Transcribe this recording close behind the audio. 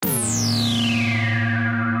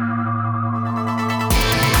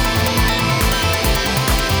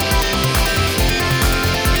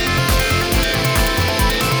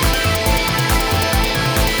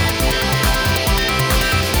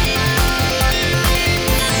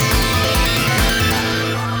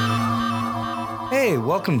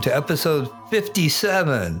welcome to episode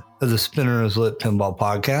 57 of the Spinner's Lit Pinball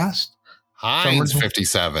Podcast. Heinz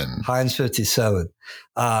 57. Heinz 57.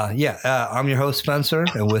 I'm your host, Spencer,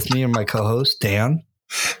 and with me are my co-hosts, Dan.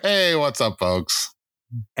 Hey, what's up, folks?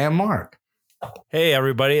 And Mark. Hey,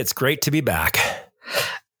 everybody. It's great to be back.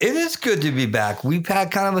 It is good to be back. We've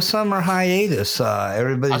had kind of a summer hiatus.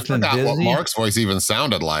 Everybody's been busy. What Mark's voice even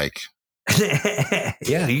sounded like.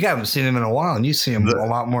 Yeah, you haven't seen him in a while, and you see him a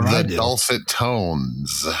lot more than I do. The dulcet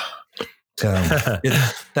tones.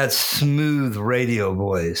 That smooth radio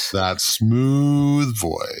voice. That smooth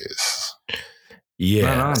voice. Yeah.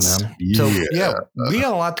 Right on, man. So, we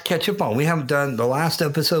got a lot to catch up on. We haven't done, the last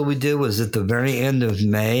episode we did was at the very end of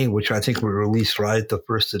May, which I think we released right at the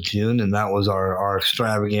 1st of June, and that was our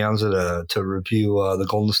extravaganza to review the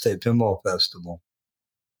Golden State Pinball Festival.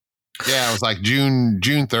 Yeah, it was like June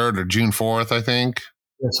 3rd or June 4th, I think.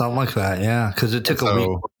 Yeah, something like that, yeah, because it took a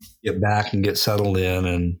week to get back and get settled in,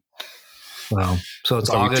 and so it's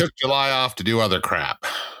August. We took July off to do other crap.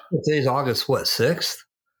 Today's August, 6th?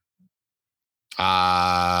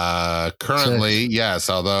 Currently, yes,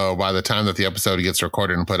 although by the time that the episode gets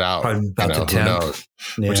recorded and put out, who knows?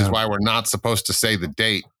 Yeah. Which is why we're not supposed to say the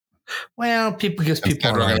date. Well, people we're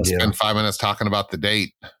going to spend 5 minutes talking about the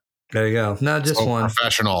date. There you go. No, just one.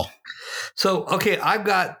 Professional. So, okay, I've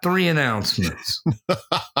got 3 announcements.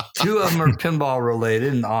 2 of them are pinball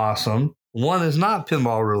related and awesome. 1 is not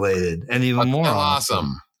pinball related and even more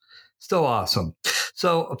awesome. Still awesome.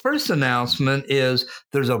 So, first announcement is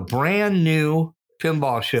there's a brand new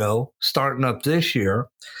pinball show starting up this year.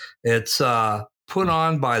 It's put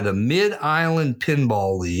on by the Mid-Island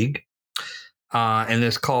Pinball League, and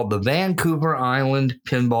it's called the Vancouver Island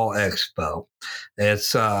Pinball Expo.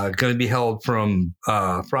 It's going to be held from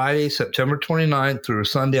Friday, September 29th through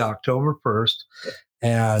Sunday, October 1st,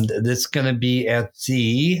 and it's going to be at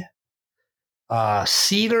the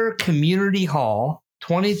Cedar Community Hall,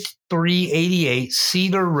 2388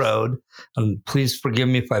 Cedar Road. And please forgive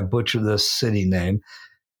me if I butcher this city name.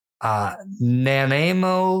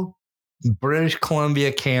 Nanaimo, British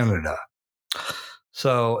Columbia, Canada.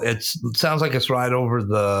 So it sounds like it's right over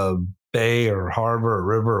the bay or harbor or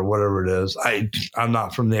river or whatever it is. I'm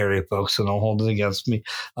not from the area, folks, so don't hold it against me.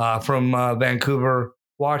 From Vancouver,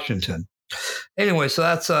 Washington. Anyway, so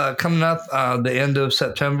that's coming up the end of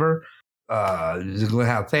September. You're going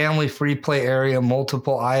to have family free play area,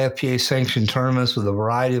 multiple IFPA sanctioned tournaments with a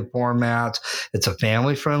variety of formats. It's a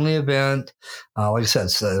family friendly event. Like I said,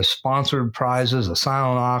 there's sponsored prizes, a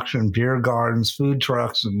silent auction, beer gardens, food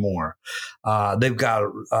trucks, and more. They've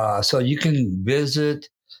got, so you can visit.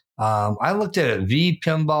 I looked at it,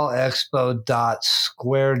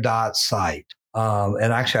 vpinballexpo.square.site.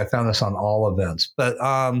 And actually I found this on all events, but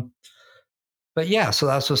yeah, so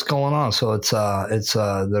that's what's going on. So it's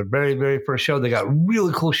their very, very first show. They got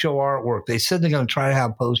really cool show artwork. They said they're going to try to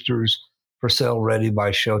have posters for sale ready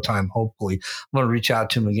by showtime. Hopefully, I'm going to reach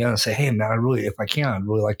out to them again and say, hey man, if I can, I'd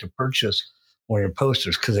really like to purchase one of your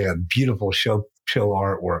posters because they got beautiful show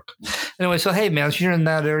artwork. Anyway, so hey man, if you're in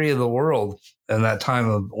that area of the world and that time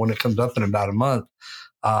of when it comes up in about a month,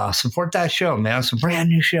 support that show, man. It's a brand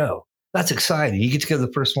new show. That's exciting. You get to get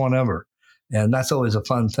the first one ever. And that's always a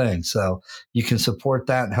fun thing. So you can support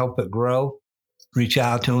that and help it grow. Reach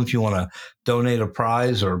out to them if you want to donate a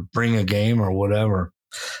prize or bring a game or whatever.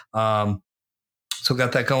 So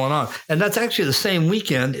got that going on. And that's actually the same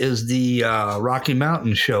weekend as the Rocky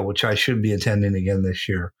Mountain Show, which I should be attending again this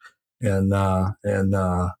year in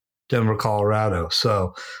Denver, Colorado.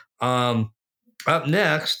 So up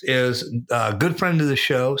next is a good friend of the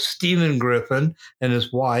show, Stephen Griffin, and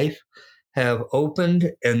his wife have opened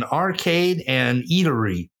an arcade and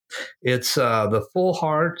eatery. It's the Full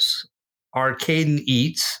Hearts Arcade and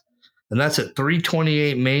Eats, and that's at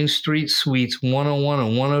 328 Main Street, Suites 101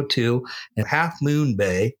 and 102 in Half Moon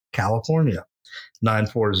Bay, California,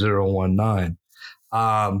 94019.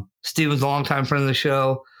 Stephen's a longtime friend of the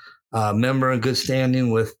show, member in good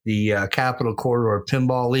standing with the Capital Corridor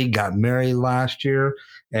Pinball League, got married last year,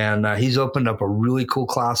 and he's opened up a really cool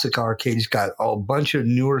classic arcade. He's got a bunch of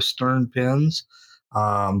newer Stern pins.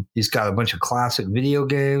 He's got a bunch of classic video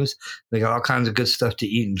games. They got all kinds of good stuff to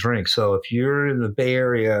eat and drink. So if you're in the Bay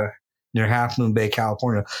Area near Half Moon Bay,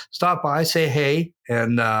 California, stop by, say hey,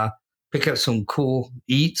 and pick up some cool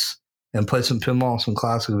eats and play some pinball, some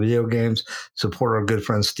classic video games. Support our good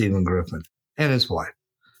friend Stephen Griffin and his wife,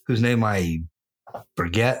 whose name I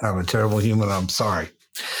forget. I'm a terrible human. I'm sorry.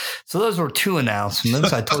 So those were 2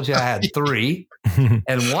 announcements. I told you I had 3, and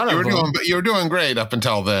one of them. You were doing great up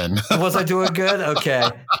until then. Was I doing good? Okay.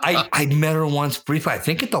 I met her once briefly, I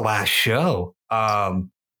think at the last show.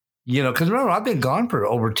 Because remember, I've been gone for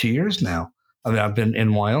over 2 years now. I mean, I've been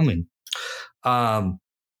in Wyoming. Tonight's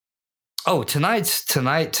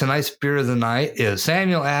beer of the night is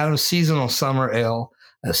Samuel Adams Seasonal Summer Ale,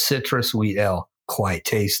 a citrus wheat ale. Quite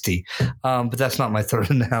tasty. But that's not my third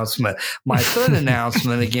announcement. My third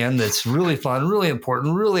announcement, again, that's really fun, really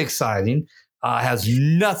important, really exciting, has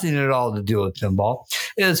nothing at all to do with pinball,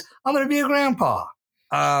 is I'm going to be a grandpa.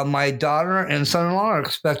 My daughter and son-in-law are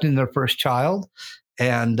expecting their first child,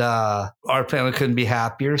 and our family couldn't be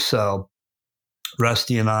happier. So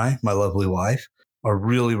Rusty and I, my lovely wife, are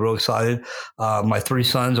really, real excited. My 3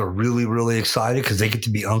 sons are really, really excited because they get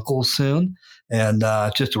to be uncles soon. And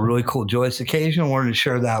just a really cool, joyous occasion. I wanted to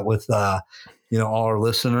share that with, all our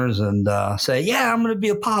listeners and say, yeah, I'm going to be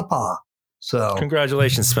a papa. So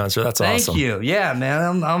congratulations, Spencer. That's awesome. Thank you. Yeah,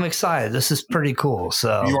 man, I'm excited. This is pretty cool.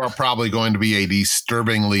 So you are probably going to be a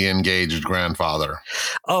disturbingly engaged grandfather.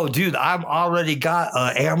 Oh, dude, I've already got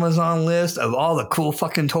an Amazon list of all the cool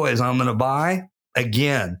fucking toys I'm going to buy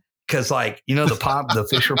again. Because, the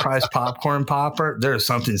Fisher Price popcorn popper, there's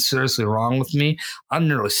something seriously wrong with me. I'm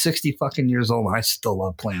nearly 60 fucking years old, and I still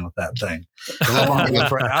love playing with that thing.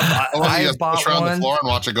 I have bought around one. The floor and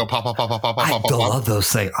watch it go pop, pop, pop, pop, pop, I pop, pop. love those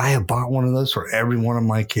things. I have bought one of those for every one of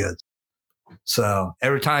my kids. So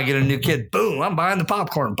every time I get a new kid, boom, I'm buying the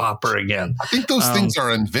popcorn popper again. I think those things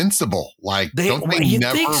are invincible. Don't they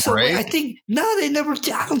never break? They never.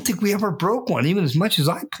 I don't think we ever broke one, even as much as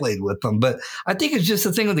I played with them. But I think it's just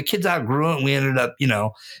the thing when the kids outgrew it and we ended up,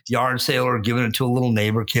 yard sale or giving it to a little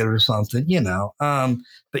neighbor kid or something,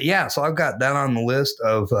 But yeah, so I've got that on the list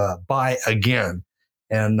of buy again.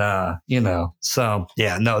 And, so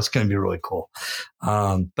yeah, no, it's going to be really cool.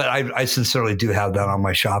 But I sincerely do have that on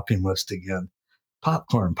my shopping list again.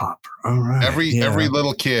 Popcorn popper. All right. Every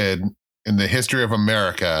little kid in the history of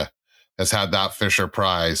America has had that Fisher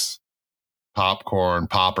Price popcorn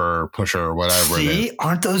popper pusher, whatever. See,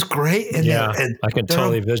 aren't those great? And I can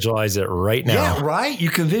totally visualize it right now. Yeah, right.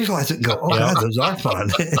 You can visualize it and go, oh, God, those are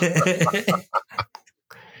fun.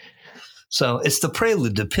 So it's the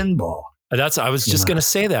prelude to pinball. I was just going to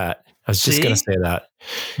say that.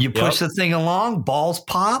 You push the thing along, balls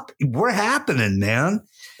pop. We're happening, man.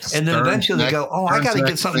 And then eventually they go, I got to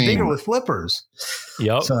get something bigger with flippers.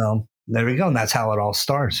 Yep. So there we go. And that's how it all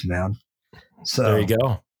starts, man. So there you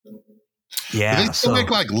go. Yeah. Do they still make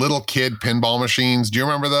little kid pinball machines? Do you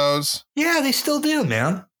remember those? Yeah, they still do,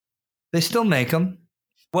 man. They still make them.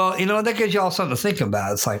 Well, that gives you all something to think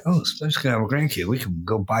about. It's like, Spencer's going to have a grandkid. We can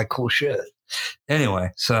go buy cool shit. Anyway,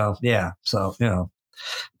 so yeah. So,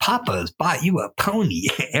 Papa's bought you a pony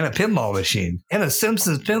and a pinball machine and a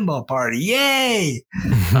Simpsons pinball party. Yay!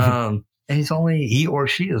 And he or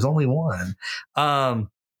she is only one.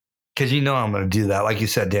 Because I'm going to do that. Like you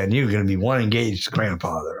said, Dan, you're going to be one engaged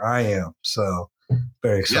grandfather. I am. So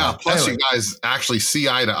very excited. Yeah. Plus, you guys actually see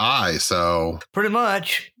eye to eye. So pretty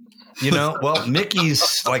much, well,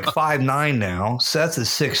 Mickey's like 5'9" now. Seth is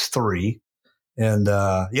 6'3". And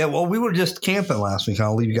we were just camping last week.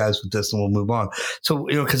 I'll leave you guys with this and we'll move on. So,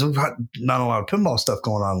 because we've got not a lot of pinball stuff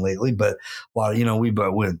going on lately, but a lot of, we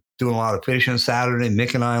went doing a lot of fishing Saturday.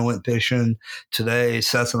 Mick and I went fishing today.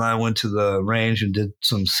 Seth and I went to the range and did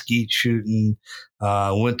some skeet shooting.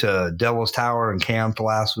 Went to Devil's Tower and camped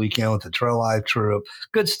last weekend with the Trail Life Troop.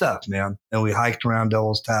 Good stuff, man. And we hiked around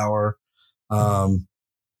Devil's Tower. It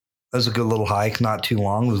was a good little hike, not too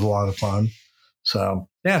long. It was a lot of fun. So,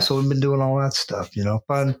 yeah, so we've been doing all that stuff,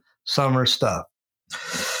 fun summer stuff.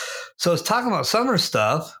 So let's talk about summer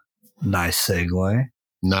stuff. Nice segue.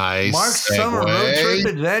 Nice. Mark's summer road trip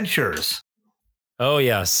adventures. Oh,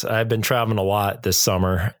 yes. I've been traveling a lot this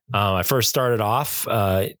summer. I first started off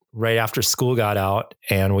right after school got out,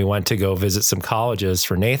 and we went to go visit some colleges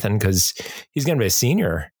for Nathan because he's going to be a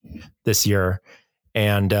senior this year.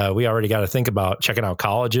 And we already got to think about checking out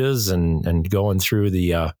colleges and going through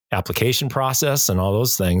the application process and all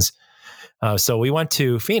those things. So we went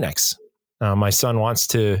to Phoenix. My son wants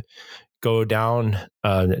to go down,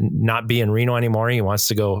 not be in Reno anymore. He wants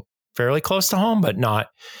to go fairly close to home, but not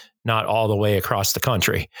all the way across the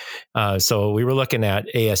country. So we were looking at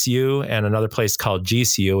ASU and another place called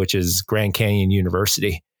GCU, which is Grand Canyon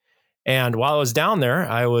University. And while I was down there,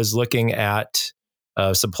 I was looking at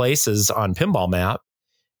some places on Pinball Map,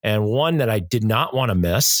 and one that I did not want to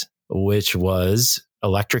miss, which was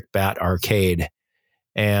Electric Bat Arcade.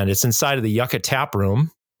 And it's inside of the Yucca Tap Room.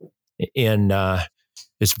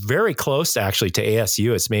 It's very close actually to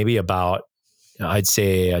ASU. It's maybe about, I'd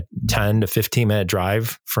say, a 10 to 15 minute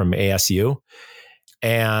drive from ASU.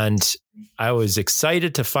 And I was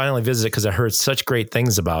excited to finally visit because I heard such great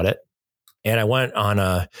things about it. And I went on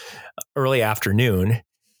a early afternoon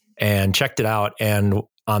and checked it out. And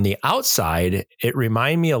on the outside, it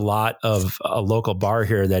reminded me a lot of a local bar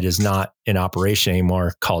here that is not in operation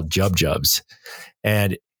anymore called Jub Jubs.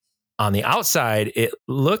 And on the outside, it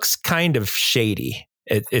looks kind of shady.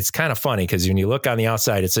 It's kind of funny because when you look on the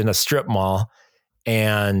outside, it's in a strip mall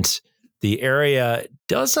and the area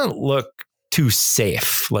doesn't look too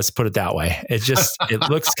safe. Let's put it that way. It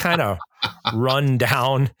looks kind of run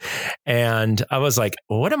down. And I was like,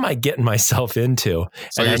 what am I getting myself into?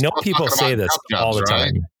 So and I know people say this all the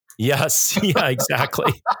right? time. Yes. Yeah,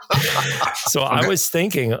 exactly. So I was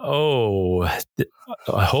thinking,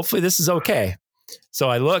 hopefully this is okay. So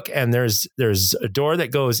I look and there's a door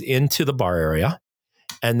that goes into the bar area.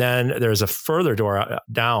 And then there's a further door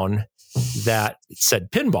down that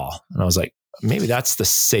said pinball. And I was like, maybe that's the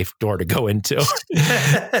safe door to go into.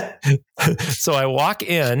 So I walk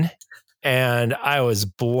in and I was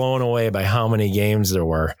blown away by how many games there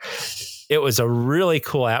were. It was a really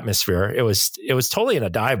cool atmosphere. It was totally in a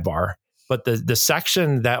dive bar, but the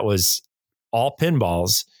section that was all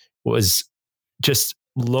pinballs was just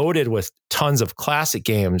loaded with tons of classic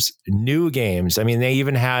games, new games. I mean, they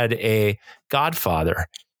even had a Godfather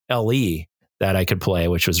LE that I could play,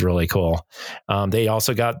 which was really cool. They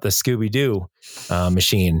also got the Scooby-Doo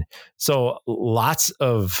machine. So lots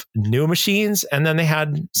of new machines. And then they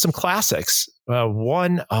had some classics. I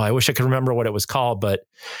wish I could remember what it was called, but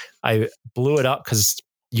I blew it up because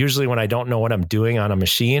usually when I don't know what I'm doing on a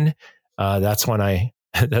machine, that's when I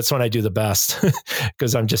do the best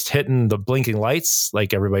because I'm just hitting the blinking lights,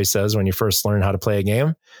 like everybody says when you first learn how to play a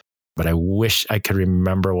game. But I wish I could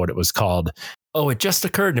remember what it was called. Oh, it just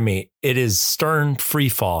occurred to me. It is Stern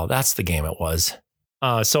Freefall. That's the game it was.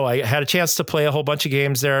 So I had a chance to play a whole bunch of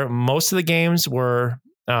games there. Most of the games were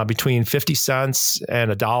between 50 cents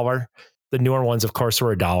and $1. The newer ones, of course,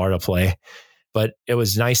 were $1 to play. But it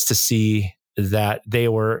was nice to see that they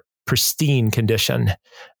were pristine condition.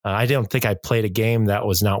 I don't think I played a game that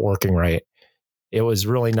was not working right. It was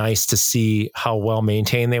really nice to see how well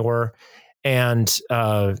maintained they were, and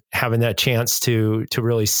having that chance to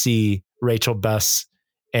really see Rachel Bess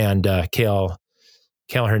and Kale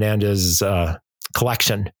Hernandez's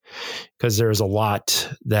collection, because there's a lot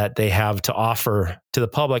that they have to offer to the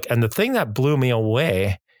public. And the thing that blew me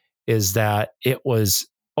away is that it was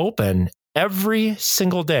open every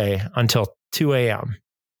single day until 2 a.m.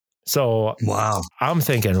 So Wow. I'm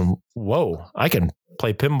thinking, whoa, I can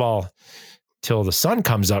play pinball till the sun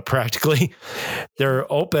comes up practically.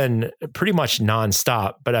 They're open pretty much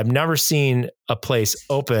nonstop, but I've never seen a place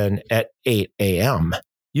open at 8 a.m.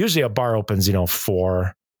 Usually a bar opens,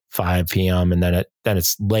 4, 5 p.m. and then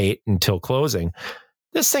it's late until closing.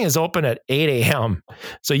 This thing is open at 8 a.m.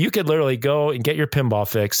 So you could literally go and get your pinball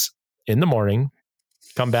fix in the morning,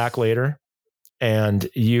 come back later, and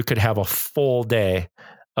you could have a full day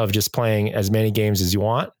of just playing as many games as you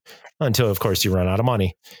want until, of course, you run out of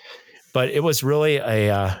money. But it was really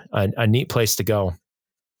a neat place to go.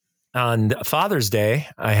 On Father's Day,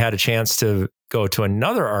 I had a chance to go to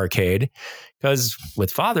another arcade because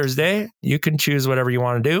with Father's Day, you can choose whatever you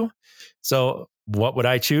want to do. So what would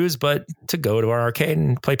I choose but to go to our arcade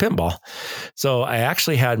and play pinball? So I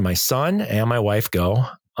actually had my son and my wife go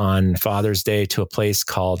on Father's Day to a place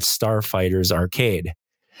called Starfighters Arcade.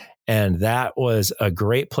 And that was a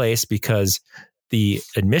great place because the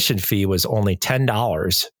admission fee was only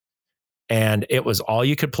 $10. And it was all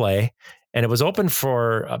you could play. And it was open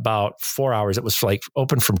for about 4 hours. It was like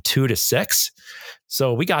open from 2 to 6.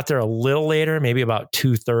 So we got there a little later, maybe about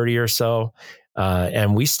 2:30 or so.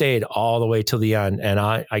 And we stayed all the way till the end. And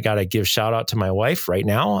I got to give shout out to my wife right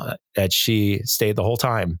now that she stayed the whole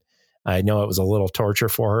time. I know it was a little torture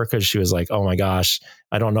for her because she was like, oh my gosh,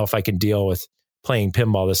 I don't know if I can deal with playing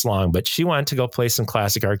pinball this long. But she went to go play some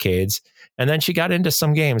classic arcades. And then she got into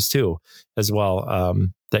some games too, as well,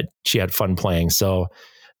 that she had fun playing. So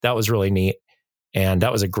that was really neat. And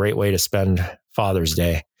that was a great way to spend Father's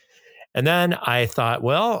Day. And then I thought,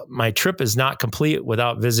 well, my trip is not complete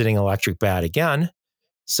without visiting Electric Bat again.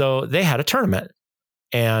 So they had a tournament.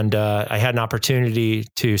 And I had an opportunity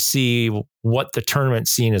to see what the tournament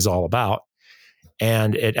scene is all about.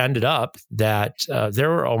 And it ended up that there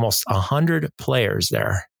were almost 100 players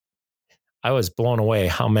there. I was blown away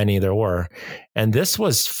how many there were. And this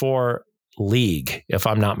was for league, if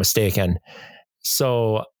I'm not mistaken.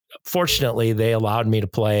 So fortunately, they allowed me to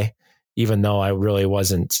play, even though I really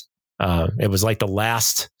wasn't. It was like the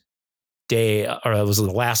last day, or it was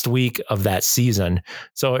the last week of that season.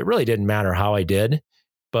 So it really didn't matter how I did,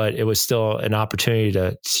 but it was still an opportunity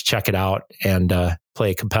to check it out and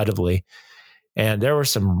play competitively. And there were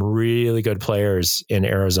some really good players in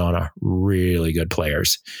Arizona, really good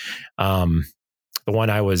players. the one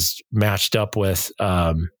I was matched up with,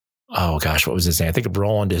 oh gosh, what was his name? I think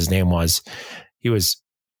Roland, his name was. He was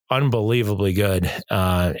unbelievably good.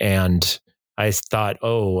 And I thought,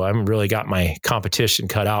 oh, I'm really got my competition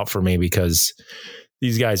cut out for me because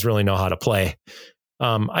these guys really know how to play.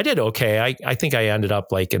 I did okay. I think I ended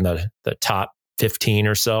up like in the top 15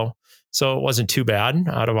 or so. So it wasn't too bad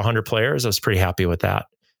out of 100 players. I was pretty happy with that.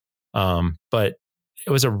 But it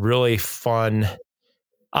was a really fun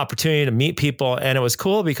opportunity to meet people. And it was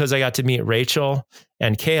cool because I got to meet Rachel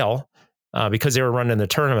and Kale because they were running the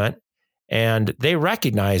tournament and they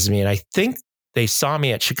recognized me. And I think they saw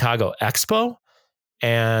me at Chicago Expo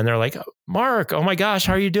and they're like, Mark, oh my gosh,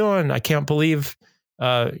 how are you doing? I can't believe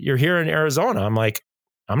you're here in Arizona. I'm like,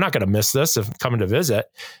 I'm not going to miss this if I'm coming to visit.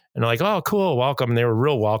 And they're like, oh, cool, welcome. And they were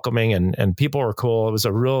real welcoming and people were cool. It was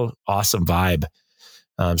a real awesome vibe.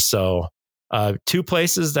 So two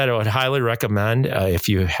places that I would highly recommend if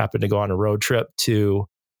you happen to go on a road trip to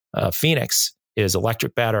Phoenix is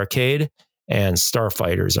Electric Bat Arcade and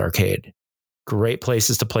Starfighters Arcade. Great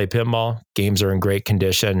places to play pinball. Games are in great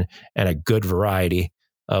condition and a good variety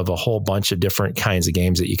of a whole bunch of different kinds of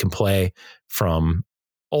games that you can play, from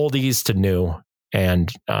oldies to new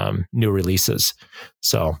and new releases.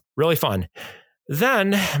 So really fun.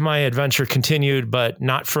 Then my adventure continued, but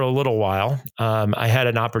not for a little while. I had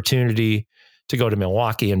an opportunity to go to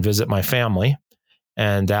Milwaukee and visit my family.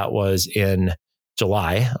 And that was in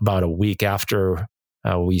July, about a week after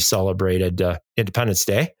we celebrated Independence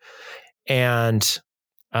Day. And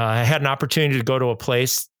I had an opportunity to go to a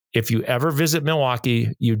place. If you ever visit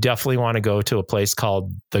Milwaukee, you definitely want to go to a place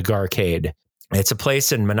called the Garcade. It's a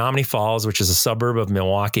place in Menominee Falls, which is a suburb of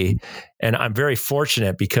Milwaukee. And I'm very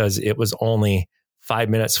fortunate because it was only 5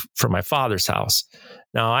 minutes from my father's house.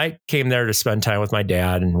 Now, I came there to spend time with my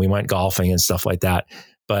dad and we went golfing and stuff like that.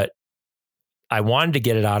 But I wanted to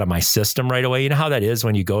get it out of my system right away. You know how that is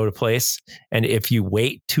when you go to a place and if you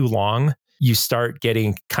wait too long, you start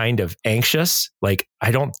getting kind of anxious. Like, I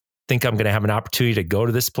don't think I'm going to have an opportunity to go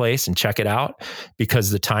to this place and check it out because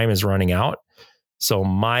the time is running out. So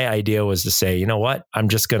my idea was to say, you know what, I'm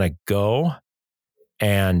just going to go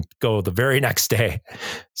the very next day.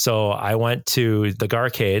 So I went to the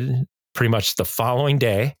Garcade pretty much the following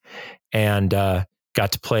day and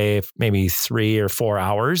got to play maybe 3 or 4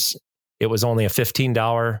 hours. It was only a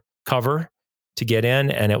 $15 cover to get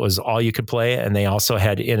in, and it was all you could play. And they also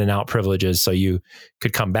had in and out privileges. So you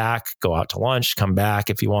could come back, go out to lunch, come back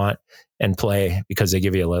if you want and play because they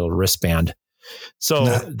give you a little wristband. So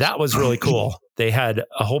that was really cool. They had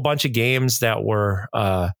a whole bunch of games that were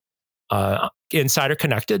insider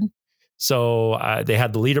connected. So they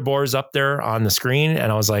had the leaderboards up there on the screen.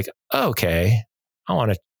 And I was like, okay, I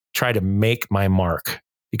want to try to make my mark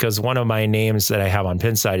because one of my names that I have on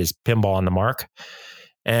Pinside is Pinball on the Mark.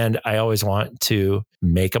 And I always want to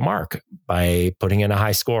make a mark by putting in a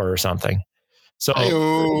high score or something. So,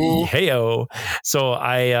 hey-o. So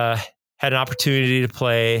I had an opportunity to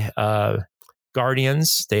play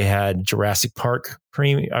Guardians. They had Jurassic Park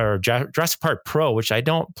Jurassic Park Pro, which I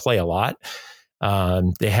don't play a lot.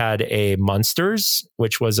 They had a Munsters,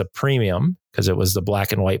 which was a premium because it was the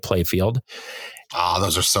black and white play field. Ah,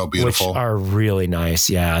 those are so beautiful. Which are really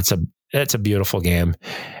nice. Yeah, it's a beautiful game.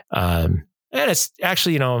 And it's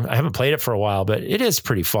actually, I haven't played it for a while, but it is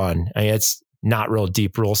pretty fun. I mean, it's not real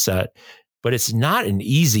deep rule set, but it's not an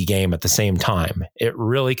easy game at the same time. It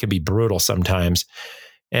really can be brutal sometimes.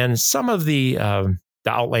 And some of the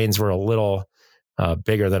outlanes were a little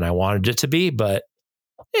bigger than I wanted it to be, but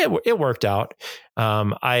it worked out.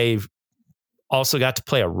 I also got to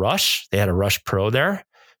play a Rush. They had a Rush Pro there.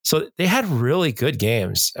 So they had really good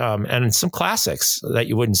games and some classics that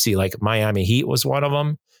you wouldn't see, like Miami Heat was one of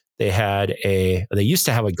them. They used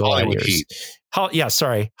to have a Gladiators.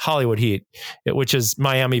 Hollywood Heat, which is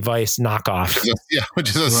Miami Vice knockoff. Which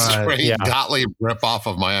is a straight Gottlieb ripoff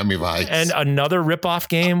of Miami Vice. And another ripoff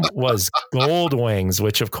game was Gold Wings,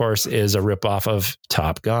 which of course is a ripoff of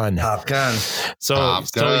Top Gun. So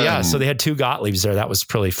they had two Gottliebs there. That was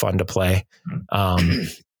really fun to play.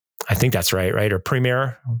 I think that's right? Or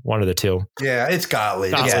Premier, one of the two. Yeah, it's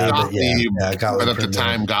Gottlieb. Gottlieb. But at the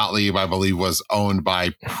time, Gottlieb, I believe, was owned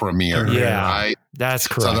by Premier. Yeah, right? That's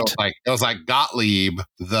correct. So it was like Gottlieb,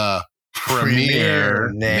 the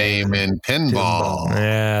premier name in pinball.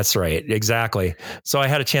 Yeah, that's right. Exactly. So I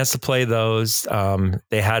had a chance to play those.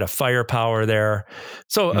 They had a Firepower there.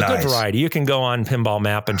 So a good variety. You can go on Pinball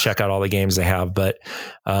Map and check out all the games they have. But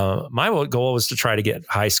my goal was to try to get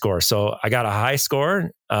high score. So I got a high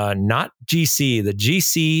score, not GC. The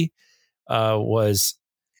GC was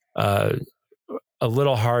a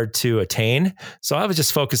little hard to attain. So I was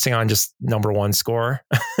just focusing on just number one score,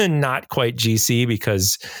 not quite GC,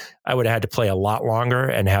 because I would have had to play a lot longer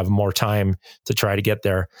and have more time to try to get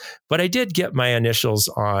there. But I did get my initials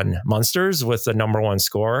on Munsters with the number one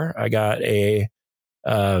score. I got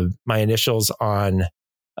my initials on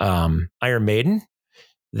Iron Maiden.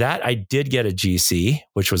 That I did get a GC,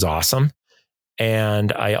 which was awesome.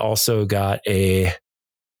 And I also got a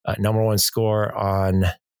number one score on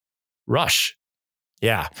Rush.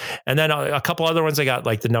 Yeah. And then a couple other ones I got,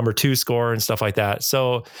 like the number two score and stuff like that.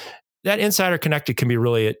 So that Insider Connected can be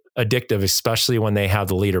really addictive, especially when they have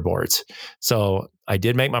the leaderboards. So I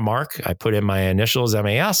did make my mark. I put in my initials,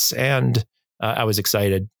 MAS, and I was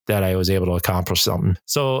excited that I was able to accomplish something.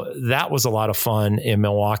 So that was a lot of fun in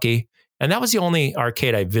Milwaukee. And that was the only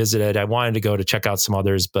arcade I visited. I wanted to go to check out some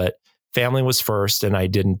others, but family was first, and I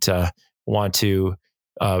didn't want to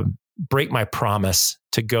break my promise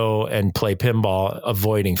to go and play pinball,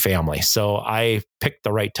 avoiding family. So I picked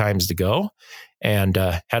the right times to go and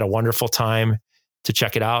had a wonderful time to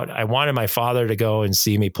check it out. I wanted my father to go and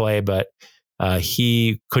see me play, but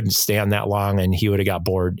he couldn't stand that long and he would have got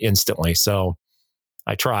bored instantly. So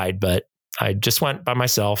I tried, but I just went by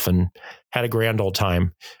myself and had a grand old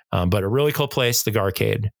time. But a really cool place, the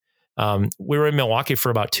Garcade. We were in Milwaukee for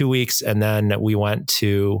about 2 weeks, and then we went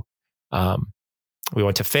to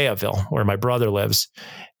Fayetteville, where my brother lives.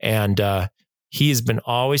 And he's been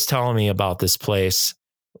always telling me about this place,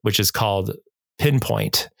 which is called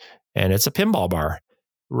Pinpoint. And it's a pinball bar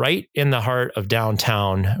right in the heart of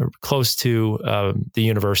downtown, close to the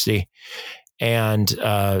university. And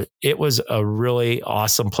it was a really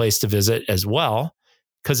awesome place to visit as well,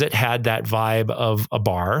 because it had that vibe of a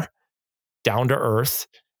bar, down to earth,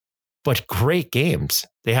 but great games.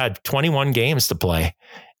 They had 21 games to play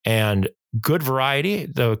and good variety.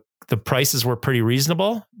 The prices were pretty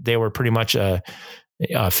reasonable. They were pretty much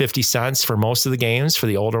 50 cents for most of the games for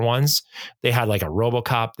the older ones. They had like a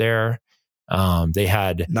RoboCop there. They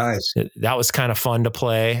had, nice. That was kind of fun to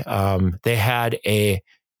play. They had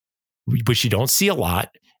which you don't see a lot,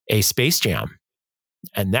 a Space Jam.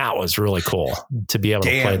 And that was really cool to be able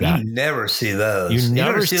to play that. You never see those. You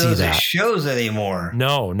never see those that at shows anymore.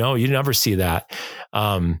 No, you never see that.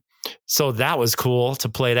 So that was cool to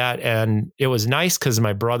play that. And it was nice because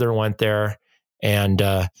my brother went there and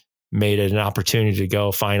made it an opportunity to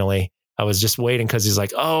go finally. I was just waiting because he's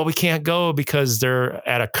like, oh, we can't go because they're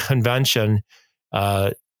at a convention,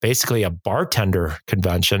 basically a bartender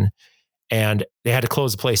convention, and they had to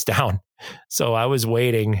close the place down. So I was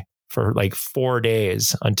waiting for like 4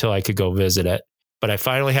 days until I could go visit it. But I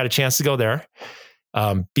finally had a chance to go there.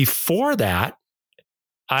 Before that,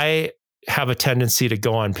 I have a tendency to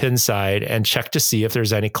go on Pinside and check to see if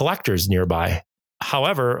there's any collectors nearby.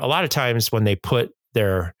 However, a lot of times when they put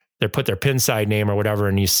their Pinside name or whatever,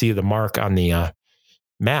 and you see the mark on the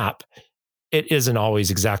map, it isn't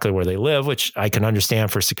always exactly where they live, which I can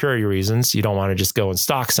understand for security reasons. You don't want to just go and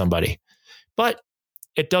stalk somebody, but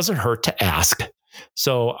it doesn't hurt to ask.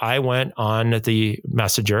 So I went on the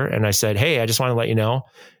messenger and I said, hey, I just want to let you know,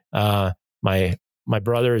 my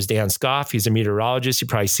brother is Dan Scoff. He's a meteorologist. You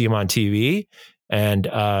probably see him on TV. And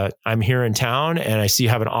I'm here in town and I see you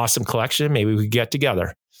have an awesome collection. Maybe we could get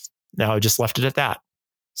together. Now I just left it at that.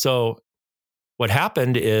 So what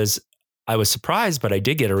happened is I was surprised, but I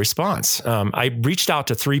did get a response. I reached out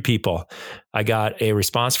to 3 people. I got a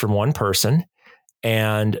response from one person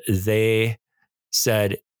and they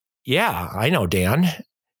said, yeah, I know Dan.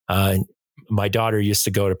 My daughter used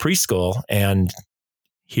to go to preschool and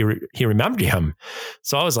he remembered him.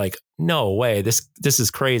 So I was like, no way, this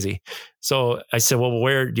is crazy. So I said, well,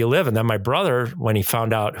 where do you live? And then my brother, when he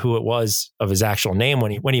found out who it was of his actual name,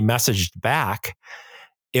 when he messaged back,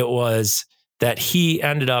 it was that he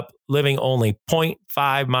ended up living only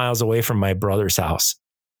 0.5 miles away from my brother's house,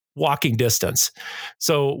 walking distance.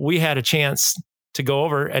 So we had a chance to go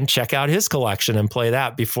over and check out his collection and play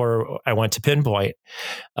that before I went to Pinpoint.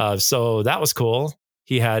 So that was cool.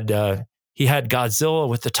 He had Godzilla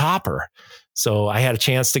with the topper. So I had a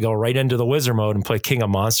chance to go right into the wizard mode and play King of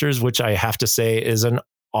Monsters, which I have to say is an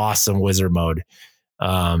awesome wizard mode.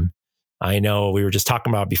 I know we were just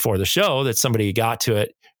talking about before the show that somebody got to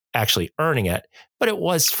it actually earning it, but it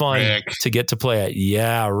was fun to get to play it.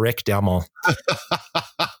 Yeah, Rick Demmel.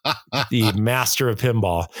 the master of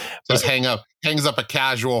pinball. Just hangs up a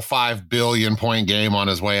casual 5 billion point game on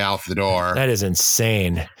his way out the door. That is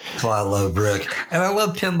insane. That's why I love Brooke. And I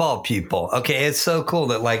love pinball people. Okay, it's so cool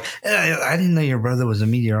that I didn't know your brother was a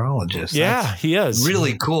meteorologist. Yeah, he is.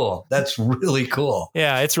 Really cool. That's really cool.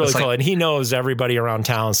 Yeah, it's really cool. And he knows everybody around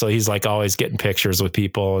town. So he's like always getting pictures with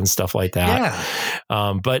people and stuff like that.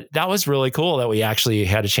 Yeah. But that was really cool that we actually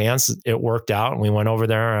had a chance. It worked out and we went over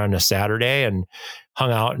there on a Saturday and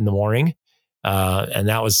hung out in the morning. And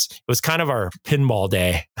it was kind of our pinball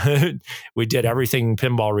day. We did everything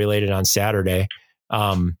pinball related on Saturday.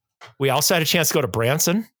 We also had a chance to go to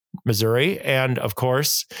Branson, Missouri. And of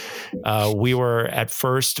course, we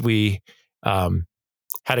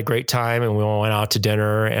had a great time and we went out to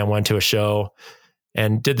dinner and went to a show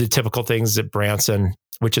and did the typical things at Branson,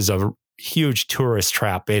 which is a huge tourist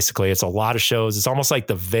trap. Basically, it's a lot of shows. It's almost like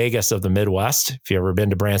the Vegas of the Midwest. If you've ever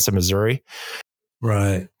been to Branson, Missouri.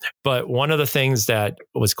 Right. But one of the things that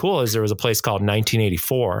was cool is there was a place called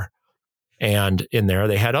 1984. And in there,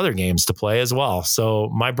 they had other games to play as well. So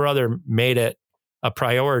my brother made it a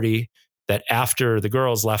priority that after the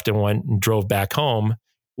girls left and went and drove back home,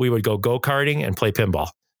 we would go-karting and play pinball.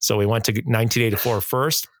 So we went to 1984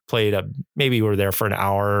 first, played maybe we were there for an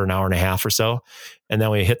hour and a half or so. And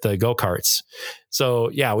then we hit the go-karts. So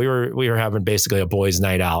yeah, we were having basically a boys'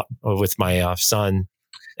 night out with my son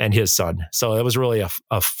and his son. So it was really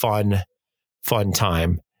a fun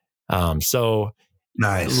time. So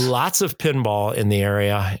nice. Lots of pinball in the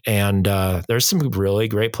area. And there's some really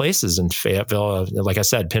great places in Fayetteville. Like I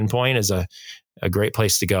said, Pinpoint is a great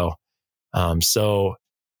place to go. So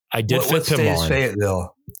I did fit pinball. What state is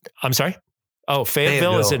Fayetteville? I'm sorry? Oh,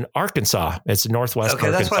 Fayetteville is in Arkansas. It's northwest Arkansas.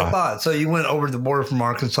 Okay, that's what I thought. So you went over the border from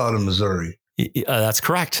Arkansas to Missouri. That's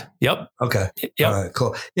correct. Yep. Okay. Yep. All right,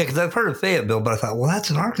 cool. Yeah, because I've heard of Fayetteville, but I thought, well,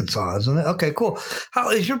 that's in Arkansas, isn't it? Okay, cool.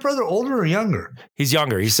 How is your brother older or younger? He's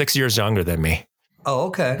younger. He's 6 years younger than me. Oh,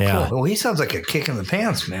 okay. Yeah. Cool. Well, he sounds like a kick in the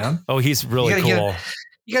pants, man. Oh, he's really cool.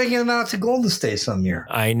 You got to get him out to Golden State some year.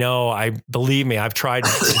 I know. Believe me, I've tried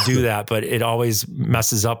to do that, but it always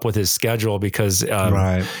messes up with his schedule because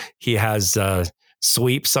he has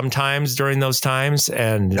sweep sometimes during those times.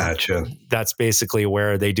 And gotcha. That's basically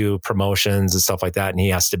where they do promotions and stuff like that. And he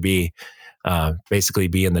has to be basically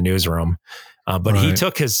be in the newsroom. But he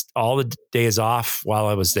took all the days off while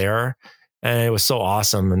I was there. And it was so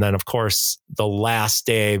awesome. And then, of course, the last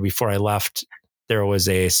day before I left, there was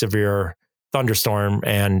a severe thunderstorm.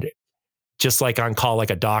 And just like on call, like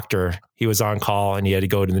a doctor, he was on call and he had to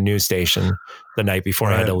go to the news station the night before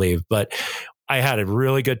I had to leave. But I had a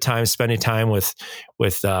really good time spending time with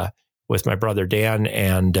my brother Dan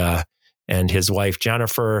and his wife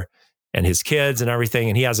Jennifer and his kids and everything.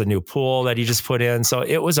 And he has a new pool that he just put in. So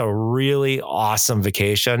it was a really awesome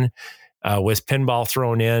vacation with pinball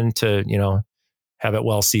thrown in to, have it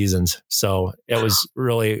well seasoned. So it was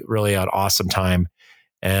really, really an awesome time.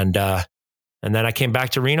 And then I came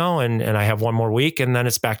back to Reno and I have one more week and then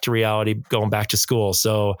it's back to reality, going back to school.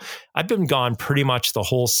 So I've been gone pretty much the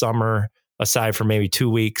whole summer, aside from maybe 2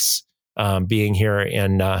 weeks being here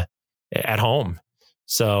at home.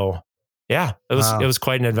 So yeah, it was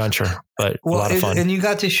quite an adventure, but a lot of fun. And you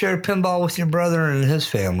got to share pinball with your brother and his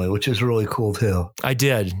family, which is really cool too. I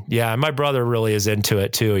did. Yeah. My brother really is into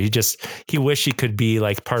it too. He wished he could be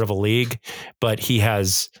like part of a league, but he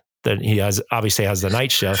obviously has the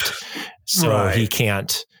night shift. So he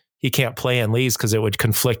can't play in leagues because it would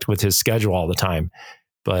conflict with his schedule all the time.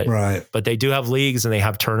 But they do have leagues and they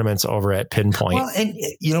have tournaments over at Pinpoint. Well, and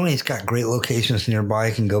he's got great locations nearby.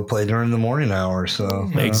 You can go play during the morning hours. So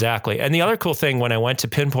exactly. And the other cool thing when I went to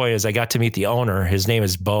Pinpoint is I got to meet the owner. His name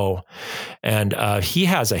is Bo, and he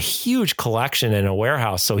has a huge collection in a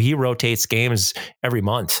warehouse. So he rotates games every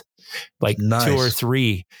month, like 2 or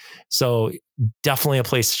 3. So definitely a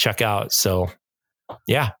place to check out. So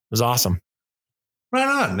yeah, it was awesome. Right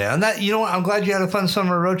on, man. I'm glad you had a fun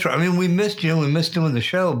summer road trip. I mean, we missed you. We missed doing the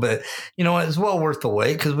show, but you know what? It's well worth the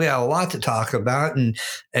wait because we have a lot to talk about. And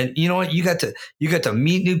you know what? You got to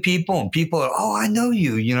meet new people and people are, I know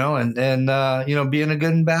you, and being a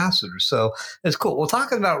good ambassador. So it's cool. Well,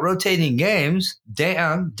 talking about rotating games,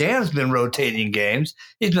 Dan's been rotating games.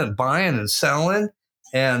 He's been buying and selling.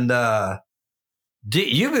 And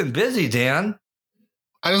you've been busy, Dan.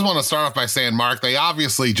 I just want to start off by saying, Mark, they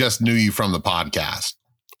obviously just knew you from the podcast.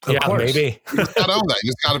 Of course. Maybe. You just got to own that. You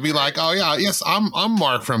just got to be like, oh yeah, yes, I'm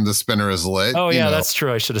Mark from The Spinner is Lit. Oh yeah, that's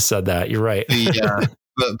true. I should have said that. You're right.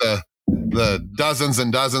 The dozens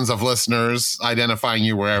and dozens of listeners identifying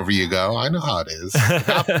you wherever you go. I know how it is.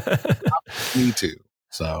 Me too.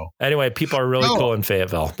 So anyway, people are really cool in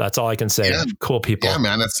Fayetteville. That's all I can say. Yeah. Cool people. Yeah,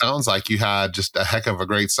 man, it sounds like you had just a heck of a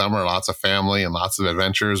great summer, lots of family and lots of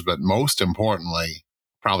adventures, but most importantly,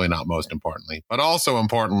 probably not most importantly, but also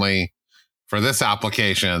importantly for this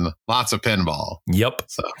application, lots of pinball. Yep.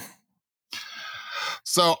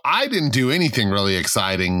 So I didn't do anything really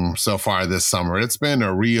exciting so far this summer. It's been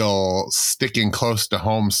a real sticking close to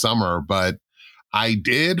home summer, but I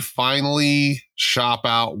did finally shop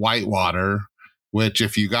out Whitewater, which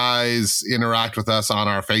if you guys interact with us on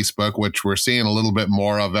our Facebook, which we're seeing a little bit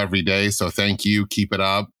more of every day. So thank you. Keep it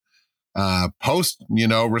up. Post,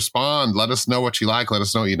 respond. Let us know what you like. Let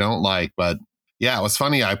us know what you don't like. But yeah, it was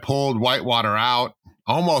funny. I pulled Whitewater out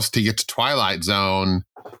almost to get to Twilight Zone.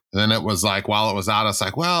 And then it was like, while it was out, I was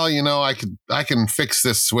like, well, I can fix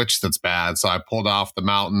this switch that's bad. So I pulled off the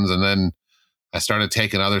mountains and then I started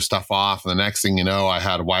taking other stuff off. And the next thing you know, I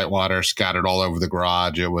had Whitewater scattered all over the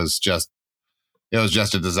garage. It was just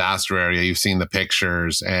a disaster area. You've seen the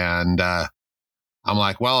pictures. And I'm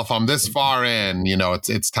like, well, if I'm this far in,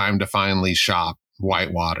 it's time to finally shop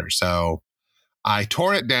Whitewater. So I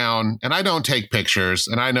tore it down, and I don't take pictures.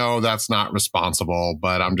 And I know that's not responsible,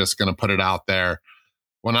 but I'm just going to put it out there.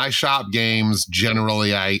 When I shop games,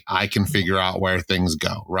 generally, I can figure out where things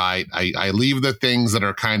go, right? I leave the things that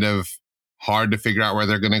are kind of hard to figure out where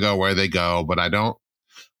they're going to go, where they go, but I don't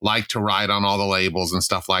like to write on all the labels and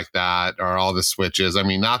stuff like that, or all the switches. I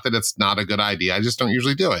mean, not that it's not a good idea. I just don't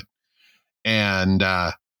usually do it. And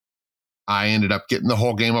I ended up getting the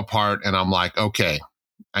whole game apart, and I'm like, okay,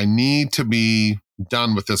 I need to be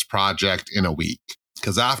done with this project in a week.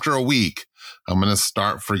 Because after a week, I'm going to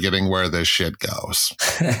start forgetting where this shit goes.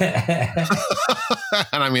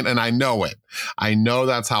 And I know it. I know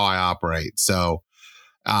that's how I operate. So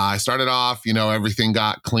I started off, everything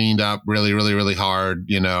got cleaned up really, really, really hard,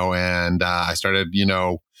 and I started,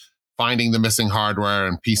 finding the missing hardware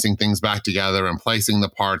and piecing things back together and placing the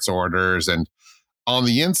parts orders. And on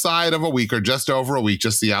the inside of a week, or just over a week,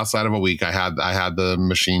 just the outside of a week, I had the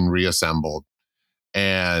machine reassembled,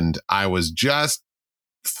 and I was just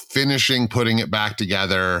finishing putting it back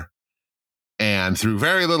together. And through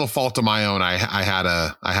very little fault of my own, I had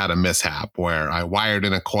a mishap where I wired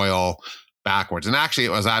in a coil backwards. And actually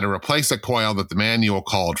I had to replace a coil that the manual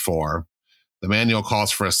called for. The manual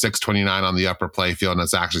calls for a 629 on the upper playfield, and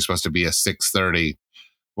it's actually supposed to be a 630.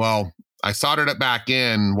 Well, I soldered it back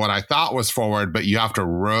in what I thought was forward, but you have to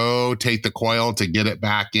rotate the coil to get it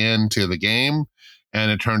back into the game.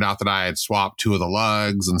 And it turned out that I had swapped two of the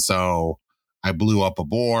lugs. And so I blew up a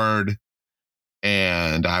board,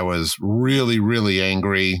 and I was really, really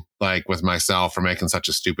angry, with myself for making such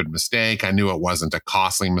a stupid mistake. I knew it wasn't a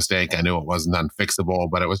costly mistake. I knew it wasn't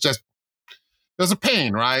unfixable, but it was a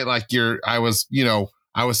pain, right? I was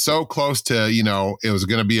so close to, it was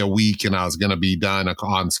going to be a week and I was going to be done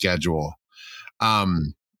on schedule.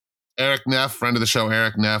 Eric Neff, friend of the show,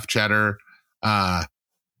 Eric Neff, Cheddar, I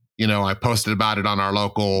posted about it on our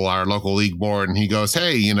local league board, and he goes,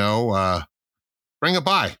 hey, bring it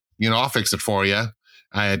by, I'll fix it for you.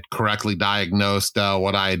 I had correctly diagnosed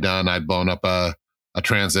what I had done. I'd blown up a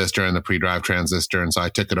transistor in the pre-drive transistor. And so I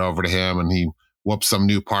took it over to him, and he whooped some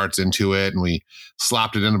new parts into it, and we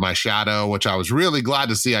slapped it into my Shadow, which I was really glad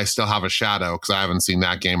to see I still have a Shadow, because I haven't seen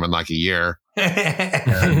that game in a year.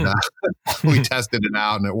 And we tested it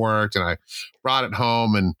out, and it worked. And I brought it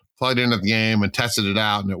home and plugged it into the game and tested it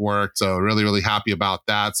out, and it worked. So really, really happy about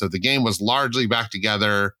that. So the game was largely back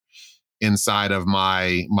together inside of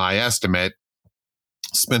my estimate.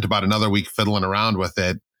 Spent about another week fiddling around with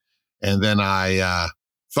it. And then I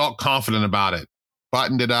felt confident about it.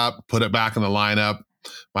 Buttoned it up, put it back in the lineup.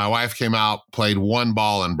 My wife came out, played one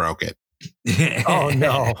ball, and broke it. Oh,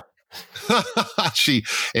 no.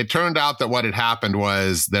 It turned out that what had happened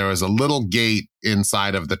was there was a little gate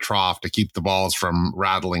inside of the trough to keep the balls from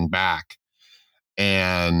rattling back.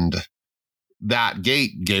 And that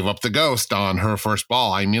gate gave up the ghost on her first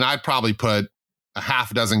ball. I mean, I'd probably put a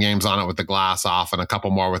half dozen games on it with the glass off and a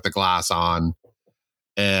couple more with the glass on.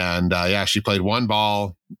 And she played one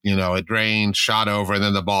ball, it drained, shot over, and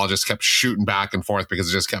then the ball just kept shooting back and forth because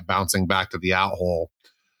it just kept bouncing back to the out hole.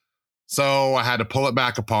 So I had to pull it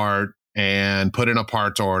back apart and put in a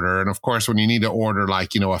parts order. And of course, when you need to order a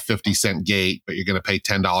 50-cent gate, but you're going to pay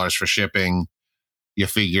 $10 for shipping, you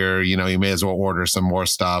figure, you may as well order some more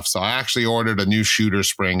stuff. So I actually ordered a new shooter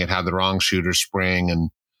spring. It had the wrong shooter spring,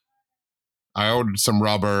 and I ordered some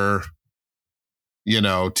rubber,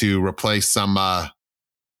 to replace some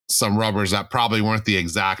rubbers that probably weren't the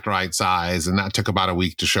exact right size. And that took about a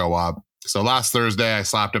week to show up. So last Thursday, I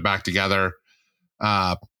slapped it back together,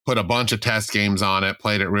 put put a bunch of test games on it,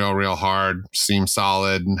 played it real hard, seemed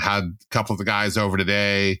solid, and had a couple of the guys over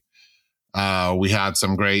today. We had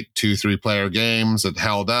some great 2-3 player games that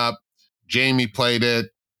held up. Jamie played it.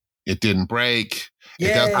 It didn't break. Yay.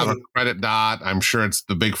 It does have a credit dot. I'm sure it's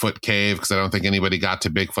the Bigfoot cave because I don't think anybody got to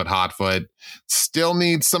Bigfoot Hotfoot. Still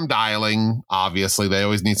needs some dialing. Obviously, they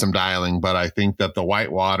always need some dialing, but I think that the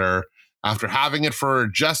Whitewater, after having it for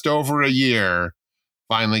just over a year,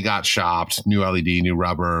 finally got shopped. New LED, new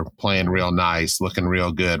rubber, playing real nice, looking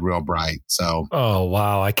real good, real bright. So, oh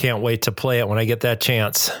wow, I can't wait to play it when I get that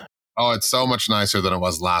chance. Oh, it's so much nicer than it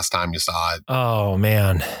was last time you saw it. Oh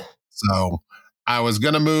man. So I was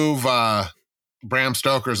gonna move Bram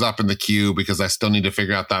Stoker's up in the queue because I still need to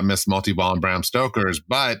figure out that missed multi-ball and Bram Stoker's.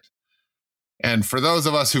 And for those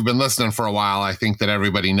of us who've been listening for a while, I think that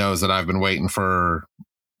everybody knows that I've been waiting for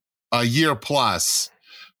a year plus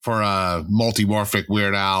for a Multimorphic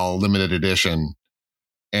Weird Al limited edition.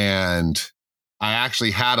 And I actually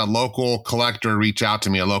had a local collector reach out to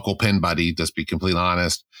me, a local pin buddy, just be completely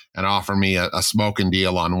honest, and offer me a smoking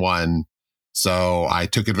deal on one. So I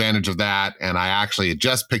took advantage of that, and I actually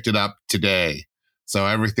just picked it up today. So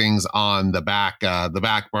everything's on the back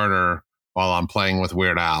burner while I'm playing with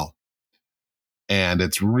Weird Al. And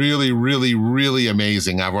it's really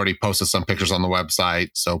amazing. I've already posted some pictures on the website,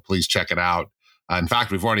 so please check it out. In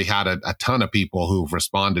fact, we've already had a ton of people who've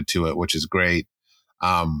responded to it, which is great.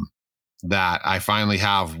 That I finally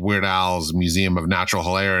have Weird Al's Museum of Natural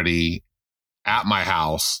Hilarity at my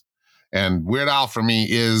house. And Weird Al for me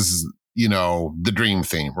is, the dream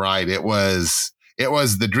theme, right? It was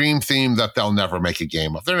the dream theme that they'll never make a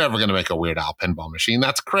game of. They're never going to make a Weird Al pinball machine.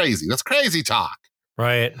 That's crazy. That's crazy talk.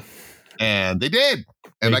 Right. And they did.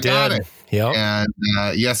 And I got it. Yep. And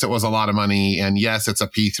yes, it was a lot of money. And yes, it's a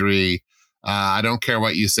P3. I don't care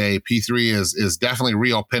what you say. P3 is definitely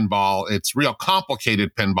real pinball. It's real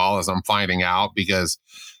complicated pinball, as I'm finding out, because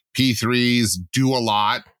P3s do a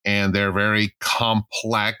lot and they're very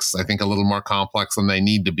complex. I think a little more complex than they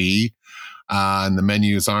need to be. And the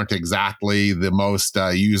menus aren't exactly the most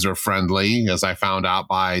user-friendly, as I found out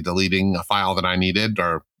by deleting a file that I needed,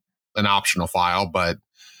 or an optional file.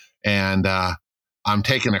 And I'm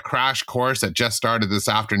taking a crash course that just started this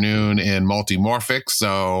afternoon in Multimorphic.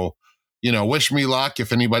 So, wish me luck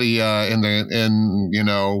if anybody in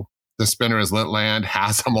the Spinner is Lit land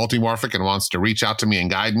has a Multimorphic and wants to reach out to me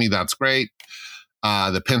and guide me. That's great.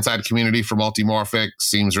 The Pinside community for Multimorphic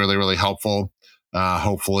seems really helpful.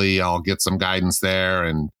 Hopefully I'll get some guidance there,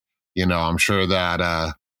 and I'm sure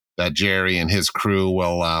that Jerry and his crew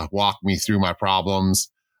will walk me through my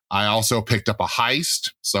problems. I also picked up a Heist,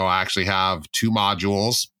 so I actually have 2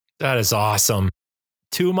 modules. That is awesome.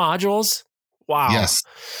 2 modules? Wow. Yes,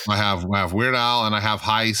 I have Weird Al and I have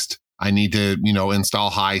Heist. I need to,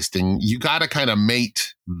 install Heist, and you got to kind of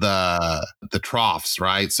mate the troughs,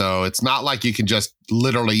 right? So it's not like you can just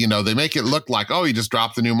literally, they make it look like, oh, you just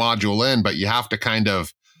drop the new module in, but you have to kind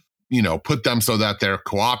of, put them so that they're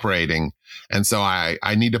cooperating. And so I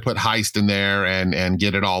need to put Heist in there and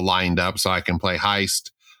get it all lined up so I can play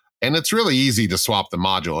Heist. And it's really easy to swap the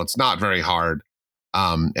module. It's not very hard.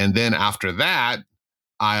 And then after that,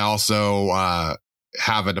 I also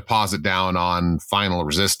have a deposit down on Final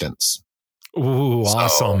Resistance. Ooh,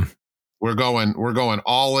 awesome. So we're going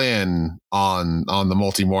all in on the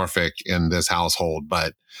Multimorphic in this household.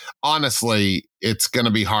 But honestly, it's going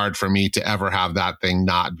to be hard for me to ever have that thing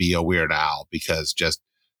not be a Weird Al, because just,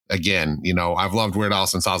 again, I've loved Weird Al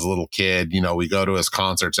since I was a little kid. We go to his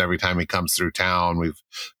concerts every time he comes through town.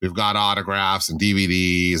 We've got autographs and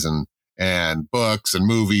DVDs and books and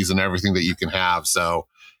movies and everything that you can have. So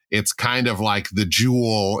it's kind of like the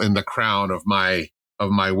jewel in the crown of my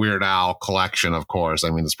Weird Al collection, of course. I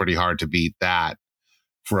mean, it's pretty hard to beat that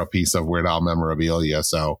for a piece of Weird Al memorabilia.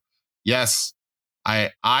 So yes,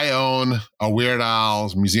 I own a Weird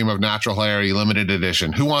Al's Museum of Natural Hilarity limited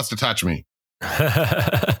edition. Who wants to touch me?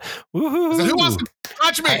 Woohoo. Who wants to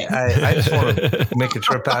touch me? I just want to make a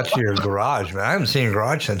trip out to your garage, man. I haven't seen your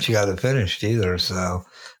garage since you got it finished either. So,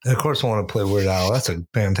 and of course, I want to play Weird Al. That's a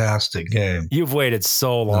fantastic game. You've waited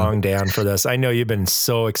so long, Dan, for this. I know you've been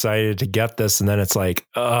so excited to get this, and then it's like,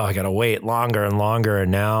 oh, I got to wait longer and longer.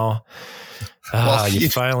 And now you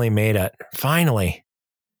finally made it. Finally.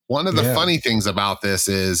 One of the funny things about this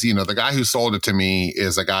is, the guy who sold it to me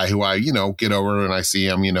is a guy who I, get over and I see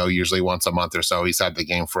him, usually once a month or so. He's had the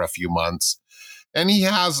game for a few months, and he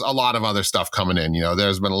has a lot of other stuff coming in.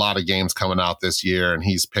 There's been a lot of games coming out this year, and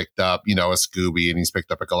he's picked up, a Scooby, and he's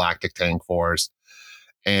picked up a Galactic Tank Force.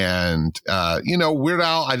 And, Weird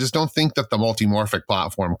Al, I just don't think that the Multimorphic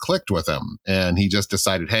platform clicked with him. And he just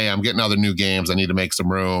decided, hey, I'm getting other new games. I need to make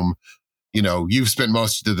some room. you've spent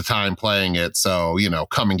most of the time playing it. So,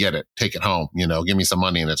 come and get it, take it home, give me some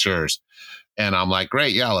money and it's yours. And I'm like,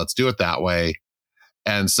 great. Yeah, let's do it that way.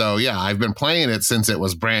 And so, yeah, I've been playing it since it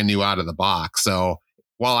was brand new out of the box. So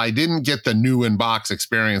while I didn't get the new in box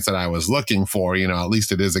experience that I was looking for, at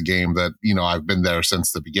least it is a game that, I've been there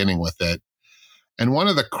since the beginning with it. And one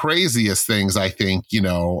of the craziest things I think,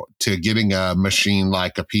 to getting a machine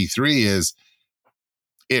like a P3 is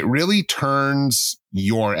it really turns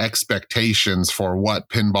your expectations for what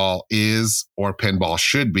pinball is or pinball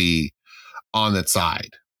should be on its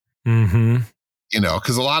side. Mm-hmm.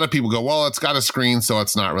 Because a lot of people go, well, it's got a screen, so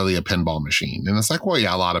it's not really a pinball machine. And it's like, well,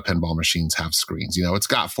 yeah, a lot of pinball machines have screens. It's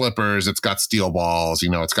got flippers, it's got steel balls,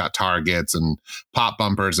 it's got targets and pop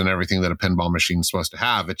bumpers and everything that a pinball machine is supposed to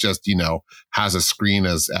have. It just, has a screen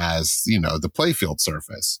as the playfield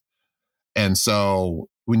surface. And so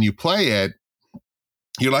when you play it,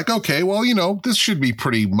 you're like, okay, well, this should be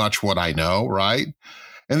pretty much what I know, right?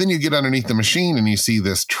 And then you get underneath the machine and you see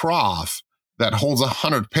this trough that holds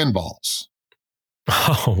 100 pinballs.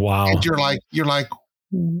 Oh, wow. And you're like,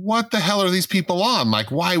 what the hell are these people on?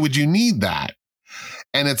 Like, why would you need that?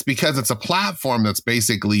 And it's because it's a platform that's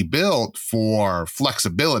basically built for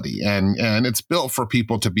flexibility and it's built for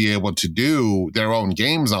people to be able to do their own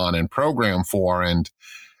games on and program for and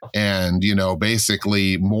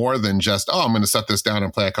basically more than just, oh, I'm going to set this down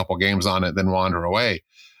and play a couple games on it, then wander away.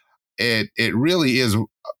 It really is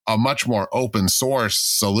a much more open source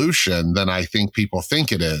solution than I think people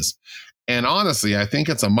think it is. And honestly, I think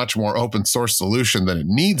it's a much more open source solution than it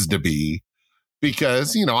needs to be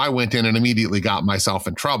because, I went in and immediately got myself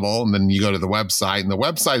in trouble. And then you go to the website and the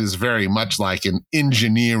website is very much like an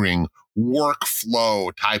engineering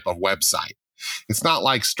workflow type of website. It's not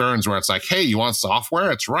like Stearns where it's like, hey, you want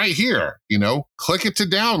software? It's right here. Click it to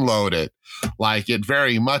download it. Like it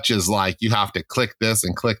very much is like you have to click this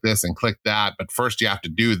and click this and click that. But first you have to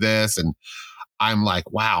do this. And I'm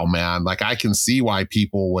like, wow, man, like I can see why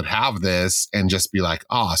people would have this and just be like,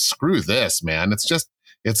 oh, screw this, man.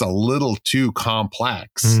 It's a little too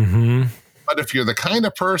complex. Mm-hmm. But if you're the kind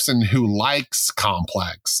of person who likes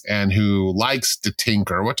complex and who likes to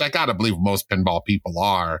tinker, which I got to believe most pinball people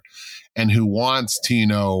are, and who wants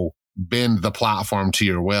to, bend the platform to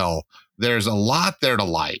your will, there's a lot there to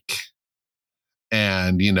like.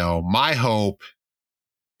 And, my hope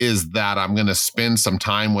is that I'm going to spend some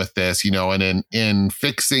time with this, and in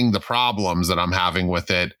fixing the problems that I'm having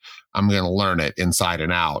with it, I'm going to learn it inside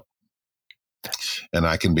and out. And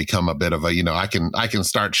I can become a bit of a, I can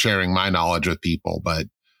start sharing my knowledge with people. But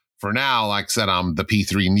for now, like I said, I'm the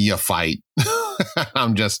P3 neophyte.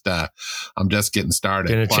 I'm just getting started.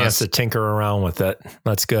 Getting a chance to tinker around with it.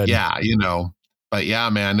 That's good. Yeah. But yeah,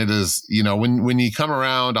 man, it is, when you come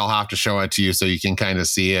around, I'll have to show it to you so you can kind of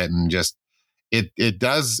see it and just, it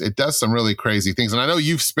does some really crazy things. And I know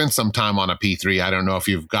you've spent some time on a P3. I don't know if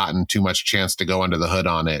you've gotten too much chance to go under the hood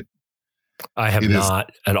on it. I have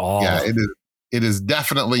not at all. Yeah, it is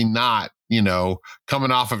definitely not,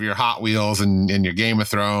 coming off of your Hot Wheels and your Game of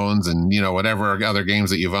Thrones and, whatever other games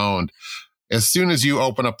that you've owned. As soon as you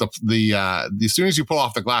open up as soon as you pull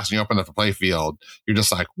off the glass and you open up the play field, you're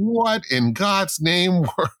just like, what in God's name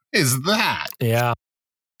is that? Yeah.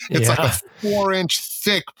 It's like a 4-inch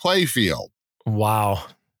thick play field. Wow.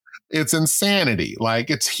 It's insanity. Like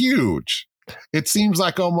it's huge. It seems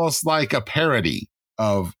like almost like a parody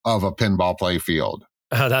of a pinball play field.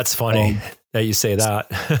 Oh, that's funny that you say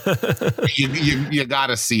that. you got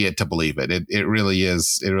to see it to believe it. It really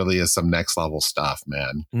is. It really is some next level stuff,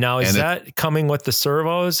 man. Now, is that coming with the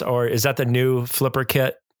servos or is that the new flipper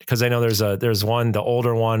kit? Because I know there's one, the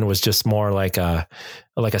older one was just more like a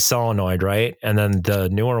solenoid, right? And then the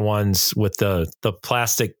newer ones with the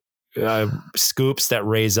plastic scoops that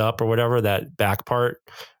raise up or whatever, that back part,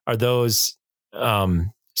 are those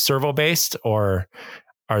servo based or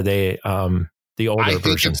are they the older version? I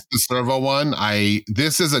think it's the servo one.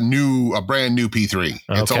 This is a brand new P3.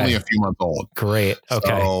 It's only a few months old. Great. Okay.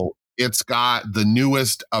 So it's got the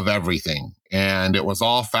newest of everything. And it was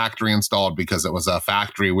all factory installed because it was a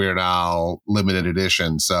factory Weird Al limited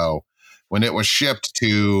edition. So when it was shipped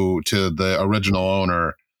to the original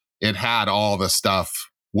owner, it had all the stuff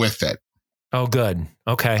with it. Oh, good.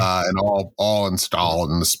 Okay. And all installed,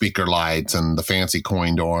 and the speaker lights and the fancy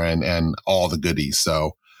coin door and all the goodies.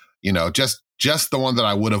 So, just the one that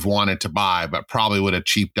I would have wanted to buy, but probably would have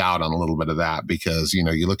cheaped out on a little bit of that because, you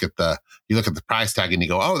look at the price tag and you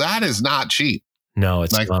go, oh, that is not cheap. No,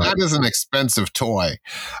 it's like not. That is an expensive toy.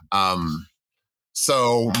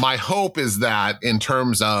 So my hope is that in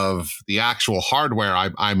terms of the actual hardware,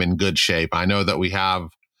 I'm in good shape. I know that we have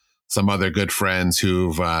some other good friends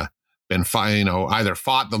who've been either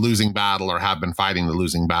fought the losing battle or have been fighting the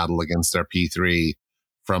losing battle against their P3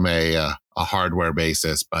 from a hardware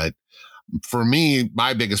basis. But for me,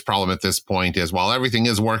 my biggest problem at this point is while everything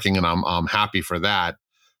is working and I'm happy for that,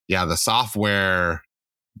 yeah, the software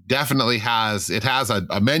definitely has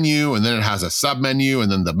a menu, and then it has a sub menu,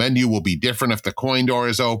 and then the menu will be different if the coin door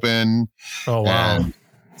is open. Oh, wow. And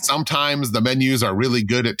sometimes the menus are really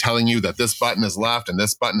good at telling you that this button is left and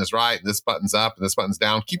this button is right and this button's up and this button's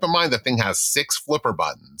down. Keep in mind the thing has 6 flipper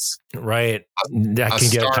buttons. Right. That can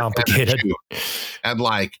get complicated. And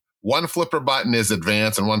like, one flipper button is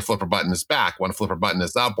advance and one flipper button is back. One flipper button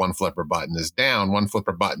is up. One flipper button is down. One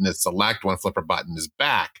flipper button is select. One flipper button is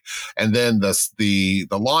back. And then the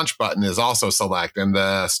launch button is also select, and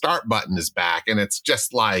the start button is back. And it's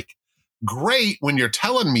just like, great when you're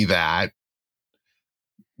telling me that.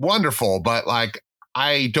 Wonderful. But like,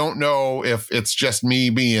 I don't know if it's just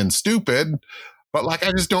me being stupid, but like,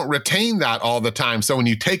 I just don't retain that all the time. So when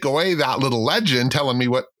you take away that little legend telling me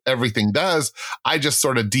what everything does, I just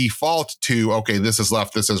sort of default to, okay, this is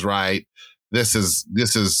left, this is right, this is,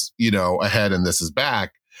 ahead, and this is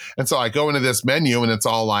back. And so I go into this menu and it's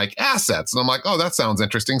all like assets. And I'm like, oh, that sounds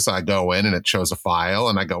interesting. So I go in and it shows a file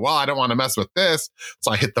and I go, well, I don't want to mess with this.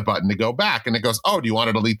 So I hit the button to go back and it goes, oh, do you want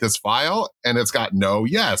to delete this file? And it's got no,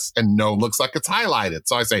 yes. And no looks like it's highlighted.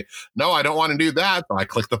 So I say, no, I don't want to do that. So I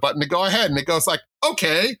click the button to go ahead and it goes like,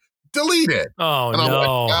 okay, delete it. Oh, and I'm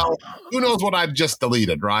no. like, well, who knows what I just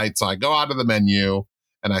deleted, right? So I go out of the menu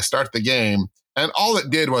and I start the game. And all it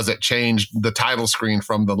did was it changed the title screen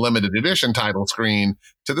from the limited edition title screen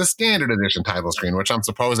to the standard edition title screen, which I'm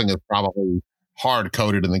supposing is probably hard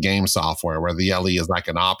coded in the game software where the LE is like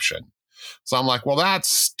an option. So I'm like, well, that's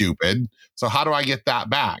stupid. So how do I get that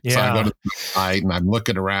back? Yeah. So I go to the site and I'm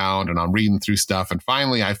looking around and I'm reading through stuff. And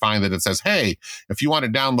finally I find that it says, hey, if you want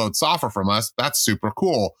to download software from us, that's super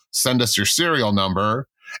cool. Send us your serial number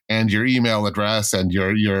and your email address and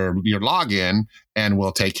your login, and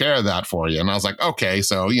we'll take care of that for you. And I was like, okay,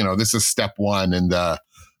 so, this is step 1 in the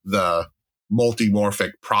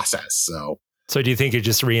multimorphic process. So do you think you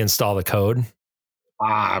just reinstall the code?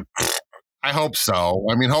 I hope so.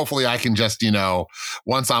 I mean, hopefully I can just,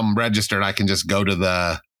 once I'm registered, I can just go to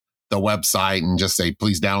the website and just say,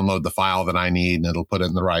 please download the file that I need, and it'll put it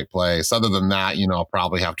in the right place. Other than that, I'll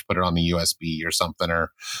probably have to put it on the USB or something,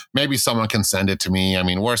 or maybe someone can send it to me. I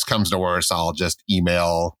mean, worst comes to worst, I'll just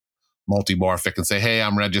email Multimorphic and say, hey,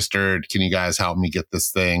 I'm registered. Can you guys help me get this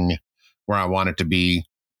thing where I want it to be?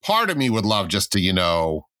 Part of me would love just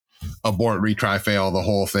to, abort, retry, fail the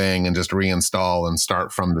whole thing and just reinstall and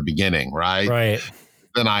start from the beginning, right? Right.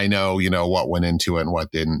 Then I know, what went into it and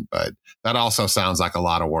what didn't. But that also sounds like a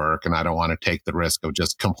lot of work, and I don't want to take the risk of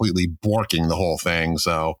just completely borking the whole thing.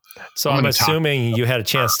 So I'm assuming you had a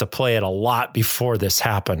chance to play it a lot before this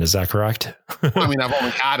happened. Is that correct? I mean, I've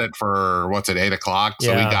only had it for 8 o'clock.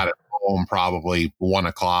 So we got it home probably 1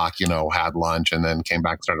 o'clock, had lunch and then came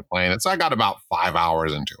back and started playing it. So I got about 5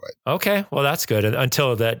 hours into it. Okay. Well, that's good.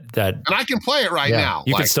 Until that. And I can play it right now.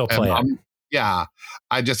 You can still play it. Yeah.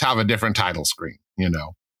 I just have a different title screen,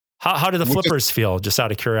 How do the flippers feel, just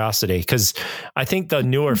out of curiosity? Because I think the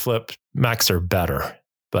newer flip mechs are better,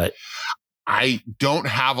 but I don't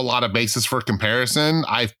have a lot of basis for comparison.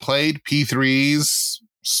 I've played P3s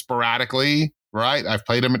sporadically, right? I've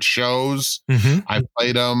played them at shows. Mm-hmm. I've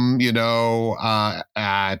played them,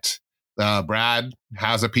 at Brad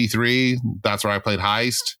has a P3. That's where I played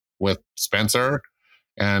Heist with Spencer.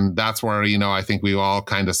 And that's where, I think we all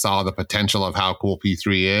kind of saw the potential of how cool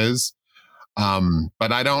P3 is.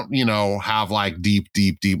 But I don't, have like deep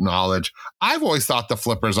knowledge. I've always thought the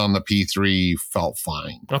flippers on the P3 felt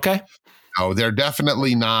fine. Okay. Oh, they're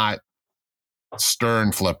definitely not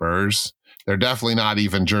Stern flippers. They're definitely not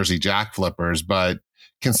even Jersey Jack flippers, but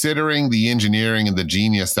considering the engineering and the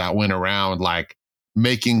genius that went around, like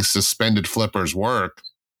making suspended flippers work,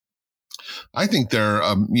 I think they're,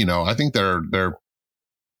 they're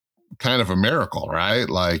kind of a miracle, right?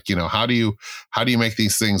 Like, how do you make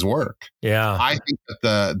these things work? Yeah. I think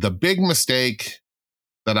that the big mistake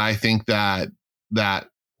that I think that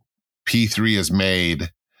P3 has made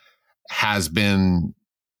has been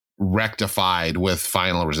rectified with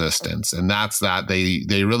Final Resistance. And that's that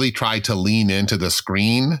they really try to lean into the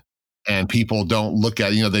screen, and people don't look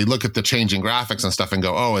at, they look at the changing graphics and stuff and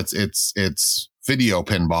go, oh, it's video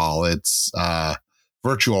pinball. It's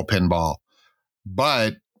virtual pinball.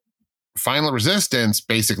 But Final Resistance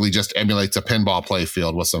basically just emulates a pinball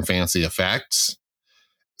playfield with some fancy effects.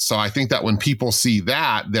 So I think that when people see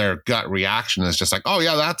that, their gut reaction is just like, oh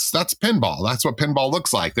yeah, that's pinball. That's what pinball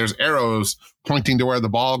looks like. There's arrows pointing to where the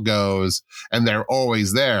ball goes, and they're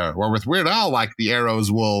always there. Where with Weird Al, like the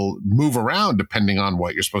arrows will move around depending on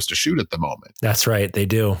what you're supposed to shoot at the moment. That's right. They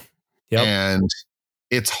do. Yep. And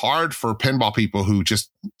it's hard for pinball people who just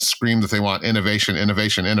scream that they want innovation,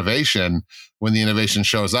 innovation, innovation. When the innovation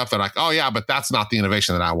shows up, they're like, oh yeah, but that's not the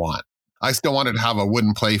innovation that I want. I still wanted to have a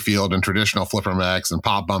wooden play field and traditional flipper mechs and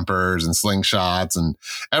pop bumpers and slingshots and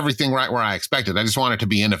everything right where I expected. I just wanted to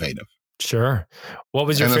be innovative. Sure. What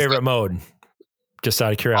was your favorite mode? Just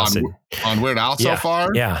out of curiosity. On Weird Al so far?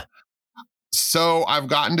 Yeah. So I've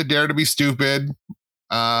gotten to Dare to Be Stupid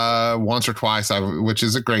once or twice, which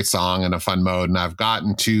is a great song and a fun mode. And I've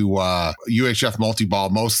gotten to UHF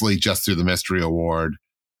Multiball mostly just through the Mystery Award.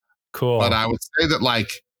 Cool. But I would say that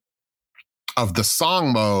like of the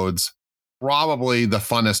song modes, probably the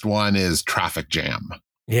funnest one is Traffic Jam.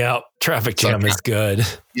 Yeah, Traffic Jam is good.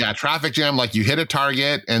 Yeah, Traffic Jam, like you hit a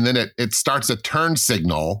target and then it starts a turn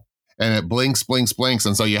signal and it blinks, blinks, blinks.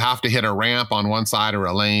 And so you have to hit a ramp on one side or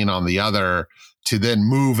a lane on the other to then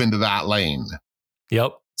move into that lane.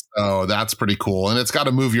 Yep. So that's pretty cool. And it's got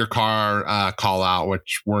a move your car call out,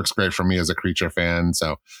 which works great for me as a Creature fan.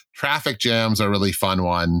 So Traffic Jam's a really fun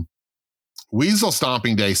one. Weasel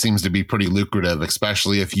Stomping Day seems to be pretty lucrative,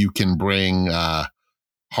 especially if you can bring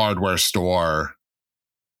hardware store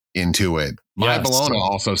into it. My Bologna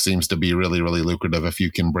also seems to be really, really lucrative if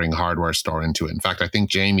you can bring hardware store into it. In fact, I think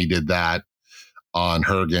Jamie did that on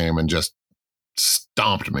her game and just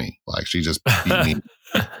stomped me. Like she just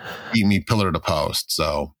beat me pillar to post.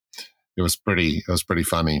 So it was pretty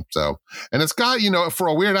funny. So, and it's got, for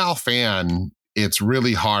a Weird Al fan, it's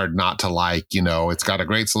really hard not to like, it's got a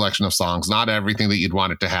great selection of songs, not everything that you'd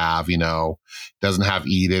want it to have, doesn't have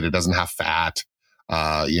Eat It. It doesn't have Fat,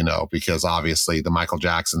 because obviously the Michael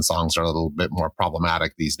Jackson songs are a little bit more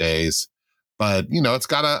problematic these days, but it's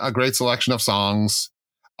got a great selection of songs.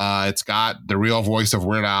 It's got the real voice of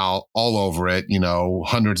Weird Al all over it,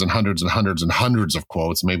 hundreds and hundreds and hundreds and hundreds of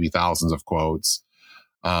quotes, maybe thousands of quotes.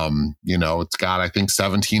 It's got, I think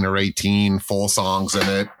 17 or 18 full songs in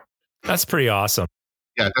it. That's pretty awesome.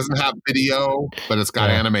 Yeah, it doesn't have video, but it's got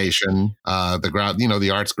animation. The ground, the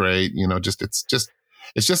art's great.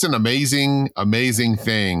 It's just an amazing, amazing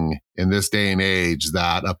thing in this day and age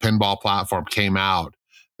that a pinball platform came out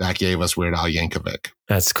that gave us Weird Al Yankovic.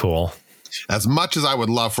 That's cool. As much as I would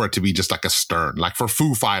love for it to be just like a Stern, like for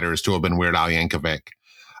Foo Fighters to have been Weird Al Yankovic.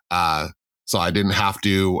 So I didn't have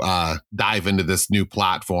to dive into this new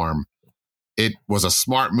platform. It was a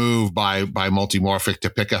smart move by Multimorphic to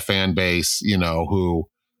pick a fan base, who,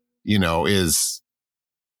 is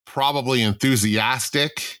probably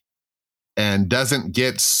enthusiastic and doesn't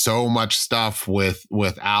get so much stuff with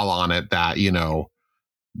Al on it that,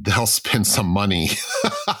 they'll spend some money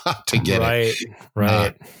to get it.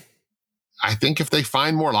 Right. I think if they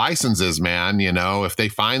find more licenses, man, if they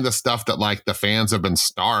find the stuff that like the fans have been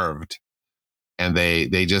starved, and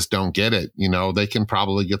they just don't get it, they can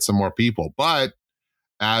probably get some more people. But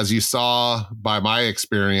as you saw by my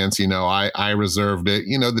experience, I reserved it,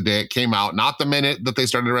 the day it came out, not the minute that they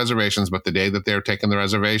started reservations, but the day that they were taking the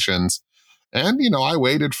reservations. And, I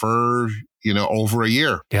waited for, over a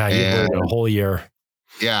year. Yeah, you waited a whole year.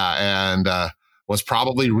 Yeah. And was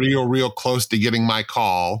probably real close to getting my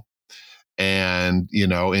call and,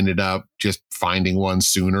 ended up just finding one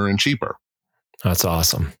sooner and cheaper. That's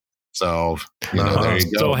awesome. So, there you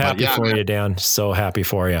go. So happy for you, Dan. So happy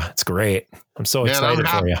for you. It's great. I'm so excited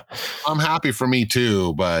for you. I'm happy for me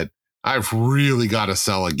too, but I've really got to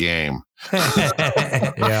sell a game.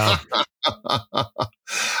 Yeah.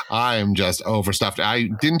 I am just overstuffed.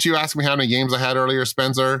 Didn't you ask me how many games I had earlier,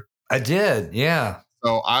 Spencer? I did. Yeah.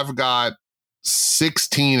 So I've got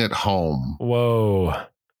 16 at home. Whoa.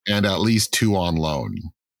 And at least 2 on loan.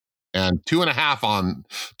 And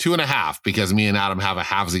 2.5 because me and Adam have a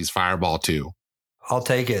Halvesies Fireball 2. I'll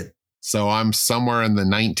take it. So I'm somewhere in the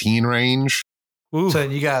 19 range. Ooh, so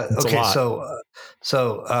you got, okay.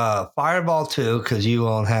 So Fireball 2, because you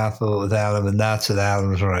own half of it with Adam, and that's at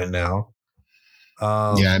Adams right now.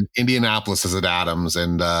 And Indianapolis is at Adams,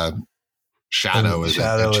 and Shadow is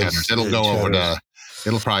at Cheddar's.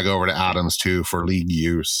 It'll probably go over to Adams too for league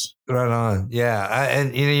use. Right on. Yeah.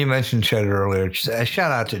 And you mentioned Cheddar earlier.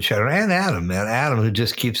 Shout out to Cheddar and Adam, man. Adam, who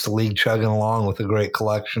just keeps the league chugging along with a great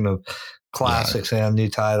collection of classics and new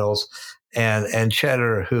titles. And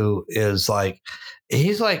Cheddar, who is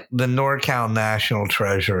he's like the NorCal national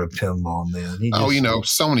treasure of pinball, man.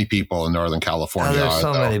 So many people in Northern California. There's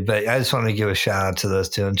so many, but I just want to give a shout out to those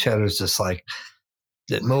two. And Cheddar's just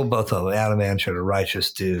both of them. Adam Ancher, a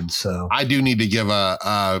righteous dude. So I do need to give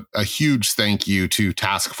a huge thank you to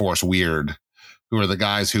Task Force Weird, who are the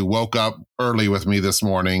guys who woke up early with me this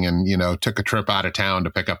morning and, took a trip out of town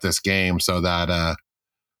to pick up this game so that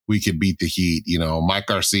we could beat the heat. Mike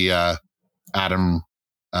Garcia, Adam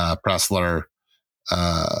Pressler,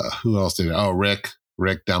 who else did it? Oh, Rick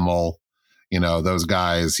Demmel, those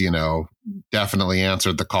guys, definitely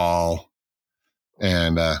answered the call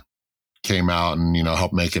and came out and,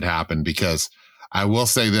 helped make it happen, because I will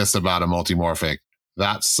say this about a multimorphic.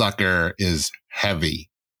 That sucker is heavy.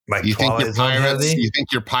 Like you think your Pirates? Heavy? You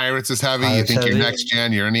think your Pirates is heavy? Pirates you think heavy? Your Next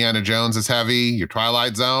Gen, your Indiana Jones is heavy? Your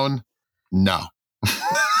Twilight Zone? No.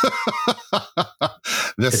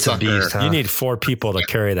 This It's sucker. a beast, huh? You need 4 people to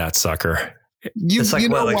carry that sucker. It's like, you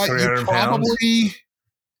know what, like what? 300 pounds?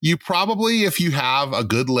 You probably, if you have a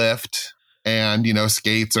good lift and,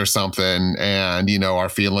 skates or something and, are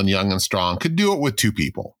feeling young and strong, could do it with 2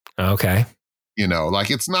 people. Okay.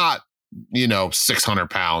 It's not, 600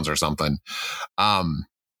 pounds or something.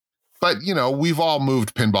 But, we've all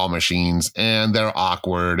moved pinball machines and they're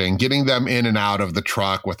awkward, and getting them in and out of the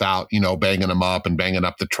truck without, banging them up and banging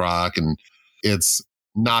up the truck. And it's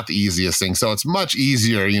not the easiest thing. So it's much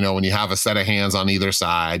easier, when you have a set of hands on either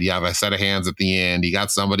side, you have a set of hands at the end, you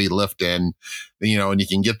got somebody lifting, and you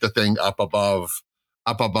can get the thing up above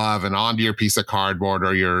and onto your piece of cardboard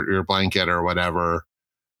or your blanket or whatever,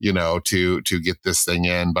 to get this thing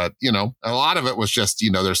in. But, a lot of it was just,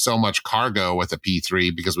 there's so much cargo with a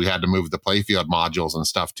P3 because we had to move the playfield modules and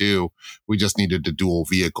stuff too. We just needed to dual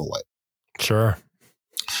vehicle it. Sure.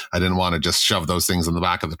 I didn't want to just shove those things in the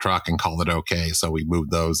back of the truck and call it okay. So we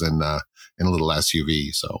moved those in a little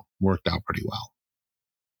SUV. So worked out pretty well.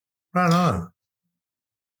 Right on.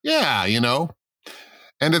 Yeah,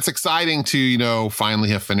 and it's exciting to, finally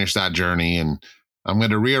have finished that journey. And I'm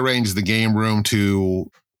going to rearrange the game room to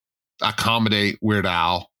accommodate Weird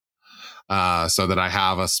Al, so that I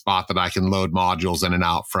have a spot that I can load modules in and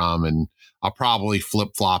out from, and I'll probably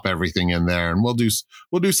flip flop everything in there, and we'll do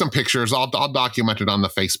some pictures. I'll document it on the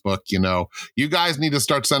Facebook. You guys need to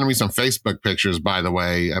start sending me some Facebook pictures. By the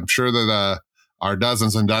way, I'm sure that our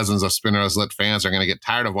dozens and dozens of Spinners Lit fans are going to get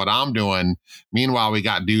tired of what I'm doing. Meanwhile, we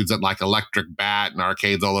got dudes at like Electric Bat and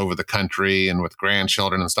arcades all over the country and with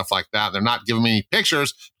grandchildren and stuff like that. They're not giving me any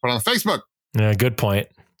pictures to put on Facebook. Yeah, good point.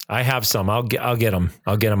 I have some. I'll get them.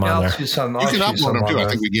 I'll get them on there. You can upload them too. I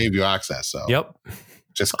think we gave you access. So Yep.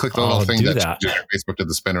 Just click the little thing that that. changes your Facebook to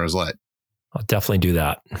the Spinners Lit. I'll definitely do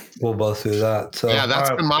that. We'll both do that. So yeah, that's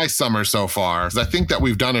been my summer so far. I think that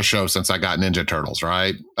we've done a show since I got Ninja Turtles,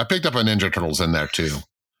 right? I picked up a Ninja Turtles in there too.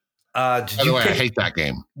 By the way, I hate that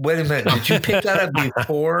game. Wait a minute. Did you pick that up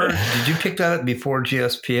before? Did you pick that up before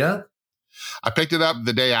GSP? I picked it up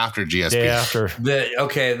the day after GSP. Day after.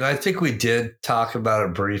 Okay, I think we did talk about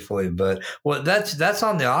it briefly, but that's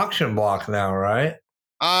on the auction block now, right?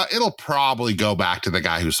 It'll probably go back to the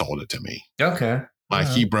guy who sold it to me. Okay.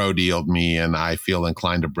 He bro dealed me, and I feel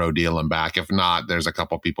inclined to bro deal him back. If not, there's a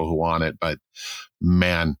couple people who want it, but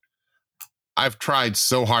man, I've tried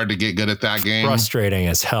so hard to get good at that game. Frustrating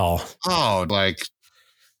as hell. Oh,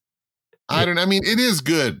 it is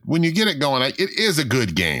good when you get it going. It is a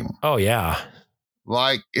good game. Oh yeah.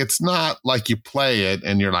 It's not like you play it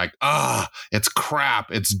and you're like, it's crap,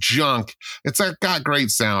 it's junk. It's got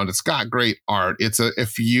great sound, it's got great art.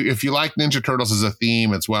 If you like Ninja Turtles as a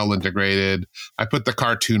theme, it's well integrated. I put the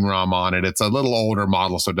cartoon ROM on it. It's a little older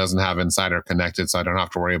model, so it doesn't have Insider connected, so I don't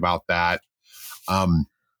have to worry about that. Again,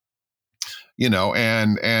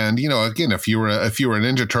 if you were a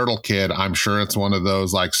Ninja Turtle kid, I'm sure it's one of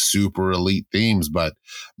those super elite themes, but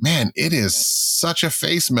man, it is such a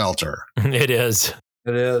face melter. It is.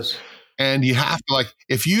 And you have to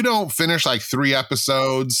if you don't finish 3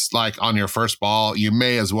 episodes on your first ball, you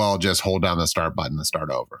may as well just hold down the start button and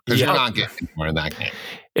start over, because you're not getting anywhere in that game.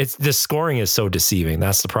 The scoring is so deceiving.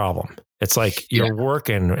 That's the problem. It's you're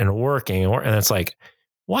working and working, and it's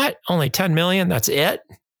what? Only 10 million? That's it?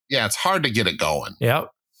 Yeah, it's hard to get it going.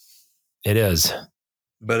 Yep, it is.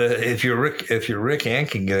 But if you're Rick and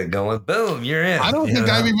can get it going, boom, you're in. I don't think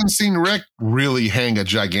I've even seen Rick really hang a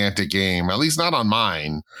gigantic game, at least not on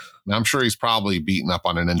mine. I'm sure he's probably beaten up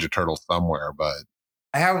on a Ninja Turtle somewhere, but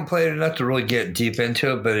I haven't played enough to really get deep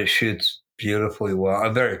into it, but it shoots beautifully well.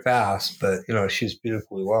 I'm very fast, but it shoots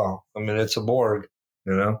beautifully well. I mean, it's a Borg,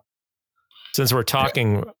 Since we're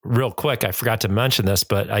talking real quick, I forgot to mention this,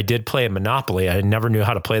 but I did play Monopoly. I never knew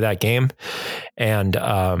how to play that game. And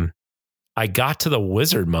I got to the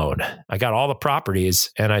wizard mode. I got all the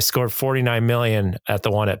properties and I scored 49 million at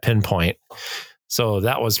the one at Pinpoint. So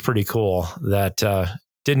that was pretty cool that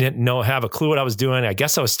didn't have a clue what I was doing. I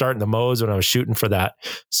guess I was starting the modes when I was shooting for that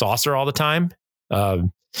saucer all the time.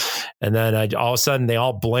 And then all of a sudden they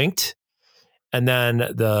all blinked, and then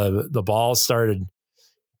the balls started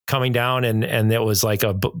coming down, and it was like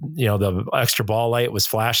the extra ball light was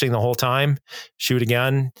flashing the whole time. Shoot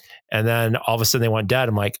again. And then all of a sudden they went dead.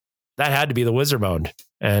 I'm like, that had to be the wizard mode.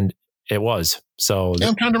 And it was. So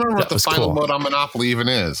I'm trying to remember what the final mode on Monopoly even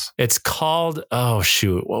is. It's called, oh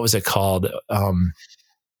shoot, what was it called?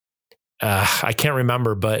 I can't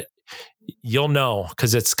remember, but you'll know,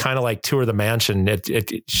 because it's kind of like Tour the Mansion.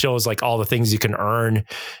 It shows like all the things you can earn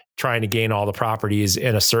trying to gain all the properties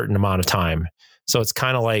in a certain amount of time. So it's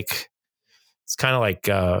kind of like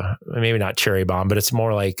maybe not Cherry Bomb, but it's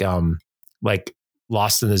more like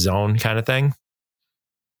Lost in the Zone kind of thing.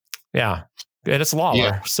 Yeah. And it's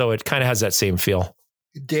Lawler, so it kind of has that same feel.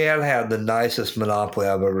 Dan had the nicest Monopoly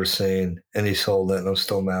I've ever seen, and he sold it, and I'm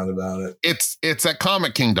still mad about it. It's at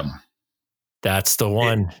Comic Kingdom. That's the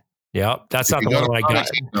one. Yep. That's not the one I got.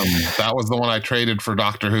 Kingdom, that was the one I traded for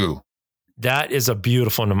Doctor Who. That is a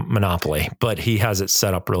beautiful Monopoly, but he has it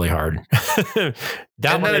set up really hard.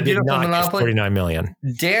 That one I did not get 49 million.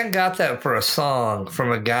 Dan got that for a song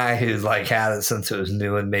from a guy who's like had it since it was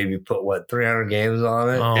new and maybe put 300 games on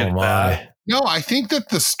it. Oh my. No, I think that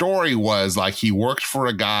the story was like he worked for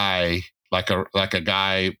a guy, like a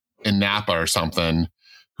guy in Napa or something,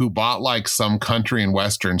 who bought like some country and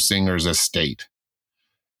western singer's estate.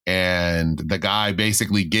 And the guy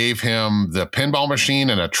basically gave him the pinball machine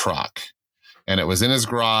and a truck. And it was in his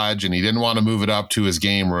garage, and he didn't want to move it up to his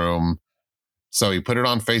game room. So he put it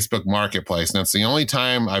on Facebook Marketplace. And that's the only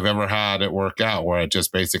time I've ever had it work out, where it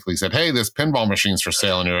just basically said, hey, this pinball machine's for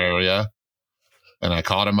sale in your area. And I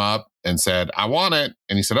called him up and said, I want it.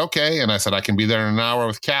 And he said, okay. And I said, I can be there in an hour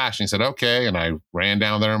with cash. And he said, okay. And I ran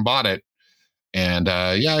down there and bought it. And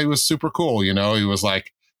he was super cool. You know, he was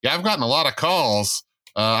like, yeah, I've gotten a lot of calls.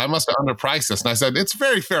 I must have underpriced this. And I said, it's a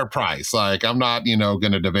very fair price. Like, I'm not,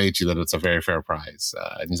 going to debate you that it's a very fair price.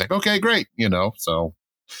 And he's like, okay, great. So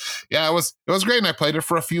yeah, it was great. And I played it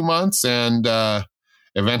for a few months, and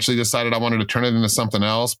eventually decided I wanted to turn it into something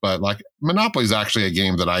else. But like, Monopoly is actually a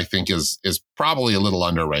game that I think is probably a little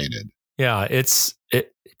underrated. Yeah,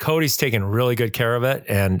 Cody's taken really good care of it,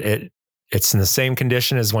 and it's in the same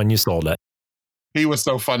condition as when you sold it. He was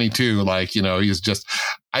so funny too. Like, he's just,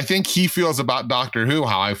 I think he feels about Doctor Who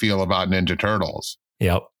how I feel about Ninja Turtles.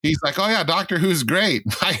 Yep. He's like, oh yeah, Doctor Who's great.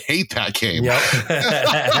 I hate that game. Yep.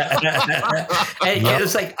 and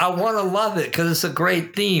it's like, I want to love it because it's a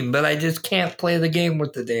great theme, but I just can't play the game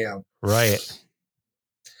with the damn. Right.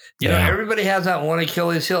 Everybody has that one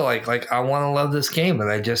Achilles heel. Like I want to love this game,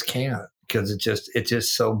 and I just can't, because it's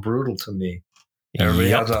just so brutal to me. Everybody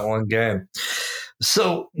has that one game.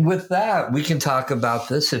 So with that, we can talk about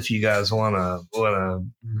this if you guys want to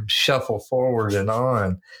shuffle forward and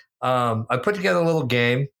on. I put together a little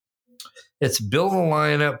game. It's build a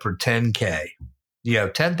lineup for $10K. You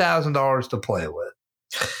have $10,000 to play with.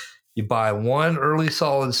 You buy one early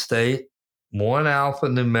solid state, one alpha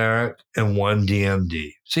numeric, and one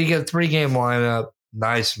DMD. So you get a 3-game lineup,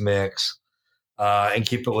 nice mix, and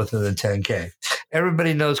keep it within the 10K.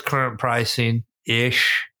 Everybody knows current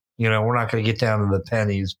pricing-ish. We're not going to get down to the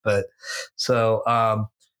pennies, but so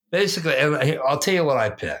basically, and I'll tell you what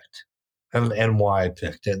I picked and why I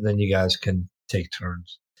picked it, and then you guys can take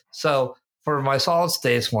turns. So for my solid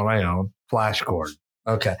states one I own, Flash Gordon.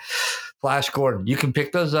 Okay. Flash Gordon. You can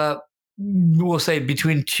pick those up, we'll say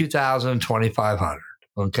between $2,000 and $2,500.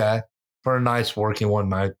 Okay. For a nice working one,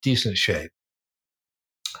 nice, decent shape.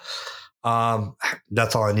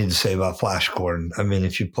 That's all I need to say about Flash Gordon. I mean,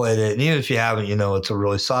 if you played it, and even if you haven't, it's a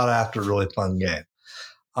really sought after, really fun game.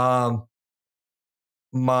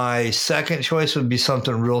 My second choice would be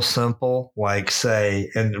something real simple, like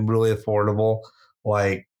say, and really affordable,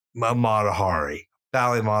 like Matahari,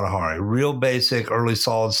 Valley Matahari, real basic early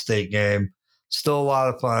solid state game. Still a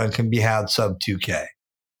lot of fun, can be had sub 2K.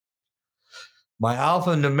 My alpha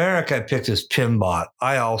numeric I picked is Pinbot.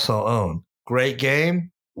 I also own. Great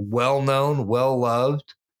game. Well known, well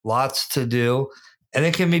loved, lots to do, and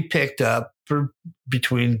it can be picked up for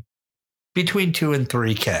between 2 and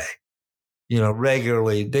 3K.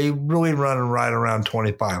 Regularly. They really run right around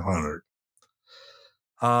 2,500.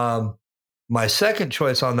 My second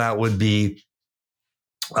choice on that would be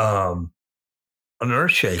an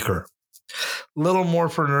Earthshaker. A little more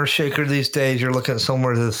for an Earthshaker these days. You're looking at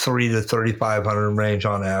somewhere to the 3,000 to 3,500 range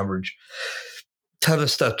on average. Ton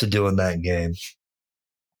of stuff to do in that game.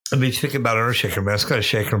 I mean, think about Earthshaker, man. It's got a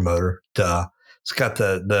shaker motor. Duh. It's got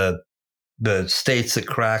the states that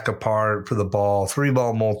crack apart for the ball,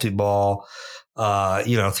 3-ball multi-ball,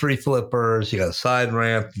 3 flippers. You got a side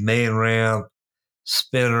ramp, main ramp,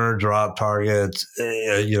 spinner, drop targets,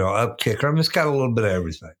 up kicker. I mean, it's got a little bit of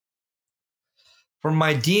everything. For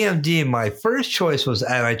my DMD, my first choice was,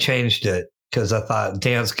 and I changed it because I thought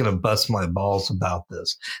Dan's going to bust my balls about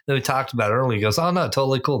this. Then we talked about it earlier. He goes, "Oh no,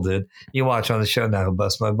 totally cool, dude. You watch on the show now, he'll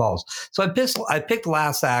bust my balls." So I picked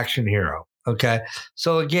Last Action Hero. Okay,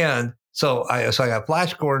 so again, I got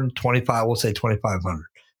Flash Gordon 25. We'll say 2,500.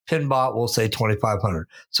 Pinball, we'll say 2,500.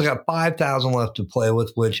 So I got 5,000 left to play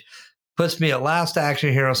with, which puts me at Last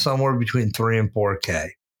Action Hero somewhere between 3 and 4K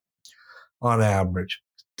on average.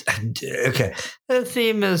 Okay, the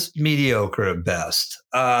theme is mediocre at best.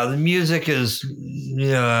 The music is,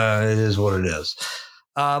 it is what it is.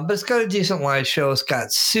 But it's got a decent light show. It's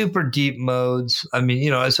got super deep modes. I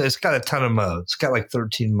mean, it's got a ton of modes. It's got like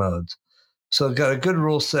 13 modes. So it's got a good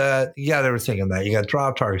rule set. You got everything in that. You got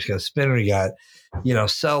drop targets. You got spinner. You got,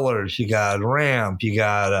 sellers. You got ramp. You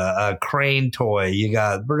got a crane toy. You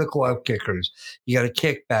got vertical up kickers. You got a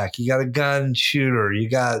kickback. You got a gun shooter. You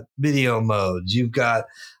got video modes. You got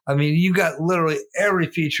literally every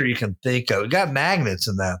feature you can think of. You got magnets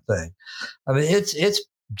in that thing. I mean, it's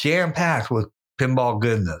jam packed with pinball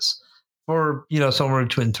goodness. For somewhere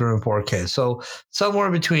between 3 and 4K, so somewhere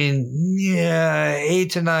between 8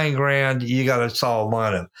 to 9 grand, you got a solid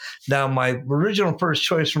lineup. Now, my original first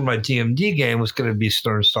choice for my DMD game was going to be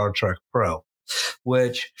Stern Star Trek Pro,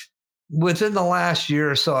 which within the last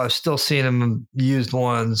year or so, I've still seen them used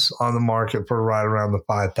ones on the market for right around the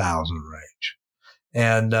 5,000 range,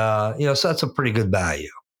 and so that's a pretty good value.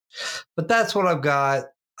 But that's what I've got.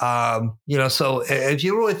 So if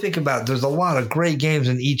you really think about it, there's a lot of great games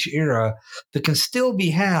in each era that can still be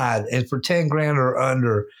had. And for 10 grand or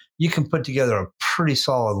under, you can put together a pretty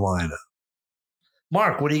solid lineup.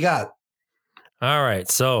 Mark, what do you got? All right.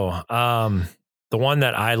 So the one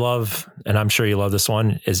that I love, and I'm sure you love this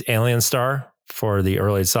one, is Alien Star for the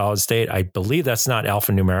early solid state. I believe that's not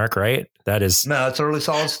alphanumeric, right? That is. No, it's early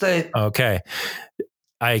solid state. Okay.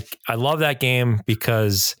 I love that game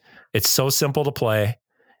because it's so simple to play.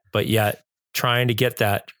 But yet trying to get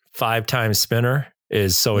that 5-time spinner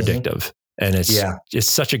is so addictive. And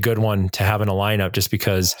it's such a good one to have in a lineup just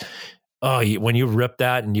because, when you rip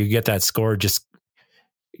that and you get that score just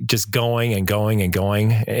going and going and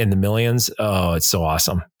going in the millions. Oh, it's so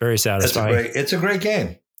awesome. Very satisfying. It's a great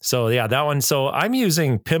game. So yeah, that one. So I'm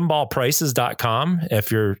using pinballprices.com.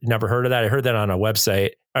 If you're never heard of that, I heard that on a website.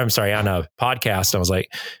 I'm sorry, on a podcast. I was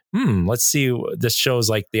like, let's see. This shows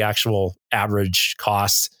like the actual average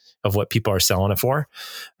cost of what people are selling it for.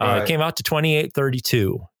 It came out to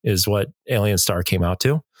 $28.32 is what Alien Star came out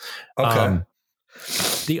to. Okay.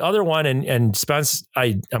 The other one, and Spence,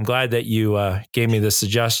 I'm glad that you gave me this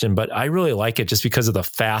suggestion, but I really like it just because of the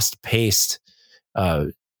fast-paced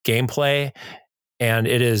gameplay, and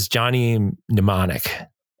it is Johnny Mnemonic.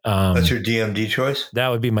 That's your DMD choice? That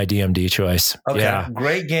would be my DMD choice. Okay. Yeah.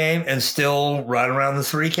 Great game and still right around the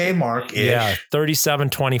 3K mark. Yeah.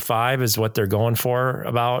 37.25 is what they're going for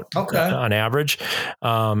about on average.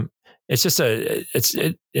 It's just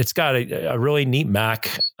it's got a really neat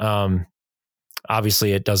mech.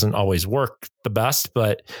 Obviously it doesn't always work the best,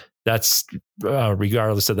 but that's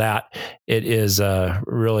regardless of that, it is a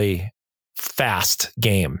really fast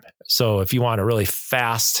game. So if you want a really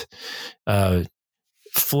fast,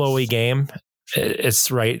 flowy game,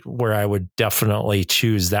 it's right where I would definitely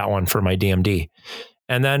choose that one for my DMD.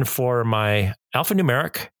 And then for my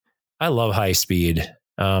alphanumeric, I love high speed.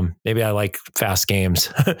 Maybe I like fast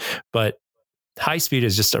games, but high speed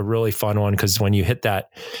is just a really fun one because when you hit that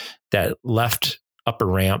left upper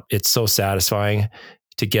ramp, it's so satisfying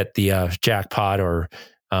to get the jackpot. Or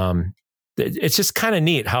it's just kind of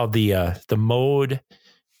neat how the mode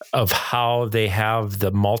of how they have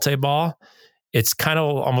the multi-ball. It's kind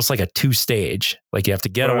of almost like a 2-stage. Like you have to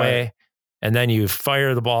get away, and then you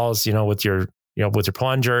fire the balls, with your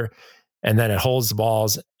plunger, and then it holds the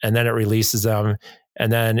balls, and then it releases them. And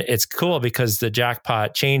then it's cool because the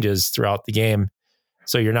jackpot changes throughout the game.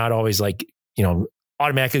 So you're not always like,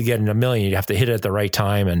 automatically getting a million. You have to hit it at the right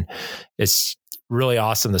time. And it's really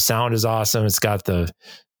awesome. The sound is awesome. It's got the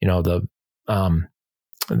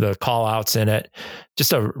call outs in it.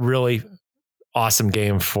 Just a really awesome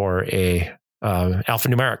game for a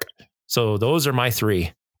alphanumeric. So those are my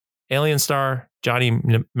 3: Alien Star, Johnny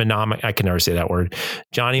Mnemonic. I can never say that word.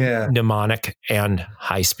 Johnny Mnemonic and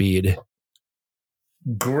high speed.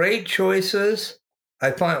 Great choices.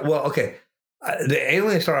 I find the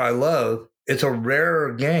Alien Star I love. It's a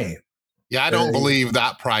rarer game. Yeah, I don't believe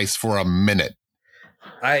that price for a minute.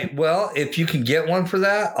 Well, if you can get one for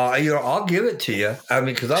that, I'll give it to you. I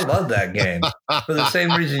mean, because I love that game for the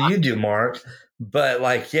same reason you do, Mark. But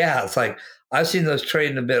like, yeah, it's like I've seen those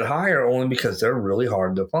trading a bit higher only because they're really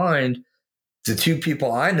hard to find. The two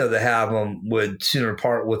people I know that have them would sooner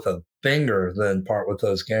part with a finger than part with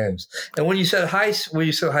those games. And when you said high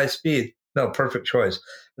speed, no, perfect choice.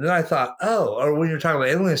 And then I thought, or when you're talking about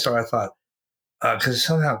Alien Star, I thought because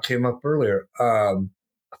somehow it came up earlier,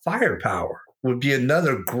 Firepower would be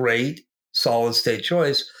another great solid state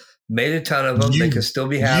choice. Made a ton of them. They can still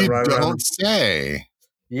be had right around. Don't say.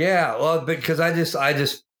 Yeah, well, because I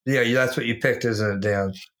just, yeah, that's what you picked, isn't it,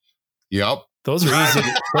 Dan? Yep. Those are easy.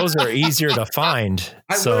 Those are easier to find.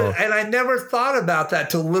 And I never thought about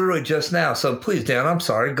that till literally just now. So please, Dan, I'm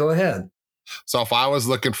sorry. Go ahead. So if I was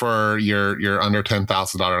looking for your under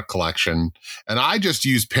 $10,000 collection, and I just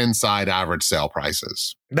use Pinside average sale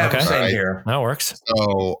prices. That's same here. That works.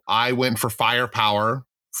 So I went for Firepower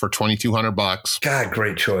for $2,200. God,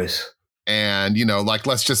 great choice. And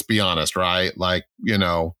let's just be honest, right?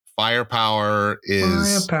 Firepower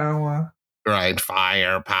is Firepower. Right,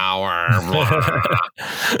 Firepower.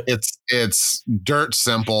 It's dirt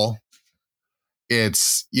simple.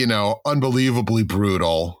 It's unbelievably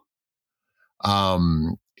brutal.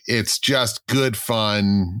 It's just good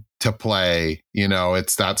fun to play.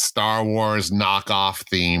 It's that Star Wars knockoff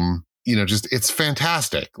theme. It's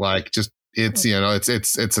fantastic.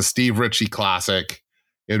 It's a Steve Ritchie classic.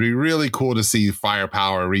 It'd be really cool to see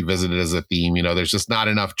Firepower revisited as a theme. There's just not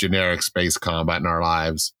enough generic space combat in our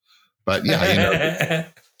lives. But yeah,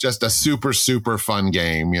 just a super, super fun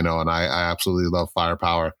game, and I absolutely love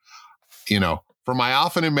Firepower. For my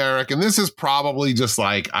alphanumeric, and this is probably just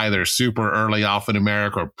like either super early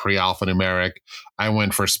alphanumeric or pre-alphanumeric, I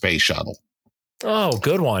went for Space Shuttle. Oh,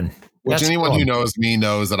 good one. Which anyone who knows me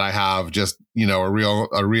knows that I have just, a real,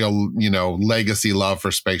 legacy love for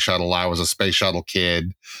Space Shuttle. I was a Space Shuttle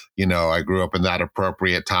kid. I grew up in that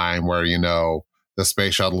appropriate time where, the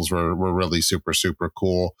Space Shuttles were really super, super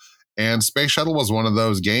cool. And Space Shuttle was one of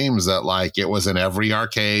those games that it was in every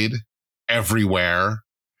arcade, everywhere,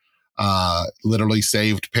 literally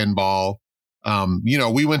saved pinball.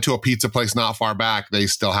 We went to a pizza place not far back. They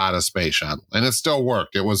still had a Space Shuttle and it still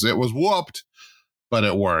worked. It was whooped, but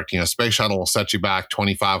it worked. Space Shuttle will set you back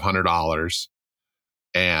 $2,500.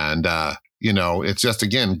 And, it's just,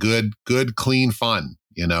 again, good, clean fun.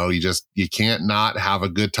 You can't not have a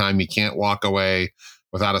good time. You can't walk away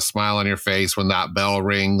without a smile on your face when that bell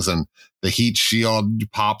rings and the heat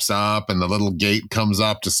shield pops up and the little gate comes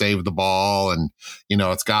up to save the ball. And,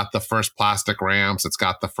 it's got the first plastic ramps. It's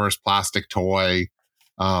got the first plastic toy.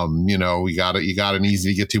 You got an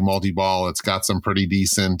easy to get to multi-ball. It's got some pretty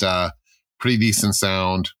decent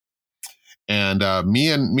sound. And me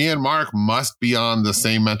and Mark must be on the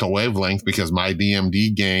same mental wavelength because my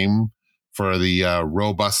DMD game for the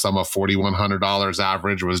robust sum of $4,100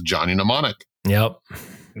 average was Johnny Mnemonic. Yep.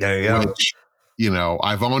 There you go. Which,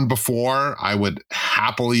 I've owned before. I would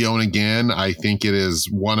happily own again. I think it is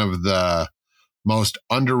one of the most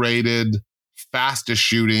underrated, fastest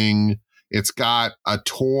shooting. It's got a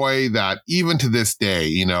toy that even to this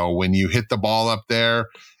day, when you hit the ball up there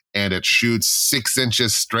and it shoots 6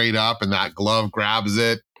 inches straight up and that glove grabs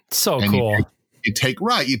it. So cool. You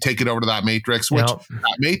take it over to that Matrix, which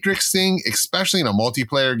that Matrix thing, especially in a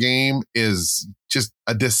multiplayer game, is just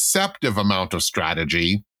a deceptive amount of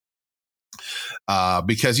strategy.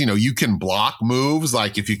 Because, you can block moves.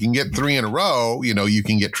 Like if you can get 3 in a row, you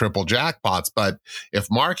can get triple jackpots. But if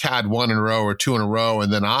Mark had 1 in a row or 2 in a row,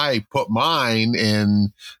 and then I put mine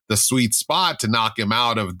in the sweet spot to knock him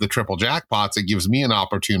out of the triple jackpots, it gives me an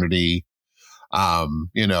opportunity,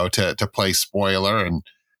 to play spoiler and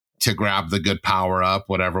to grab the good power up,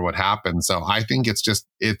 whatever would happen. So I think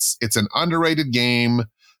it's an underrated game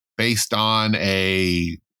based on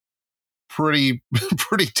a pretty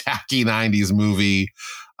tacky 90s movie,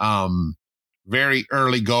 very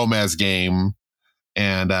early Gomez game.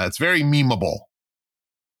 And it's very memeable,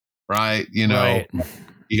 right? Right.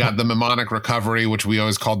 You got the mnemonic recovery, which we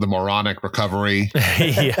always called the moronic recovery.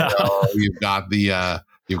 Yeah. You've got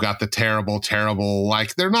the terrible,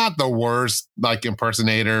 they're not the worst,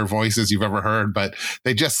 impersonator voices you've ever heard, but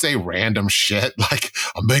they just say random shit. Like,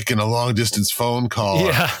 I'm making a long distance phone call.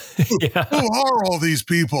 Yeah. Who are all these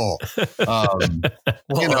people? Long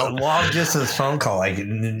distance phone call.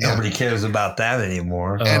 Nobody cares about that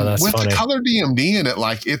anymore. Oh, and that's with funny. the color DMD in it,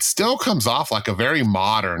 it still comes off like a very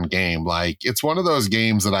modern game. It's one of those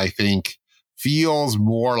games that I think feels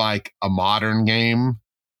more like a modern game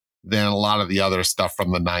than a lot of the other stuff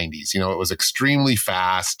from the 90s. It was extremely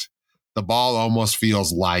fast. The ball almost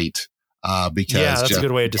feels light. because that's a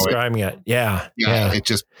good way of describing it. Yeah. It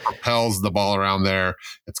just propels the ball around there.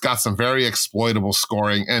 It's got some very exploitable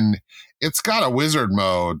scoring, and it's got a wizard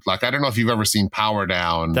mode. Like, I don't know if you've ever seen Power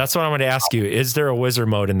Down. That's what I'm going to ask you. Is there a wizard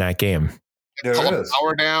mode in that game? It's called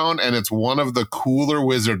Power Down, and it's one of the cooler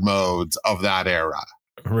wizard modes of that era.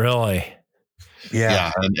 Really?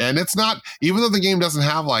 Yeah. And it's not, even though the game doesn't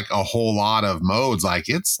have like a whole lot of modes, like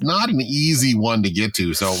it's not an easy one to get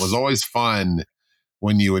to. So it was always fun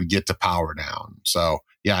when you would get to Power Down. So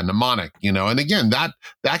yeah, mnemonic, and again, that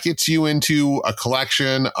gets you into a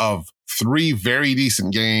collection of 3 very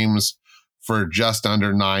decent games for just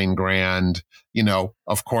under $9,000,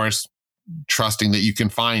 of course, trusting that you can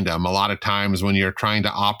find them. A lot of times when you're trying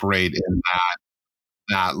to operate in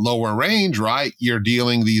that lower range, right, you're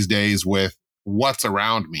dealing these days with what's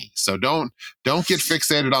around me. So don't get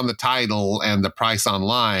fixated on the title and the price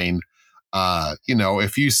online.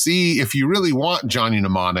 If you really want Johnny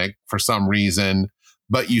Mnemonic for some reason,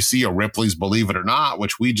 but you see a Ripley's Believe It or Not,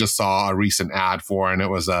 which we just saw a recent ad for, and it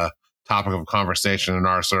was a topic of conversation in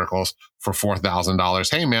our circles for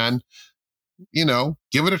 $4,000. Hey man,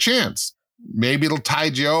 give it a chance. Maybe it'll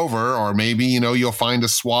tide you over, or maybe, you'll find a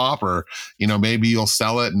swap, or, maybe you'll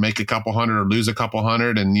sell it and make a couple hundred or lose a couple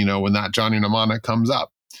hundred. And, when that Johnny Mnemonic comes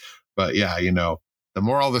up. But yeah, the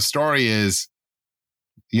moral of the story is,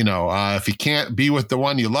 if you can't be with the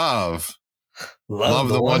one you love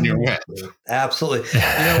the one you're with. Absolutely.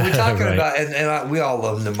 We're talking about, and we all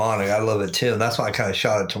love Mnemonic. I love it too. And that's why I kind of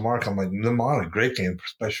shot it to Mark. I'm like, Mnemonic, great game,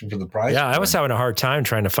 especially for the price. Yeah, I was having a hard time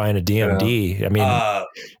trying to find a DMD. I mean,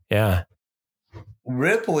 yeah.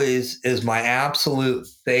 Ripley's is my absolute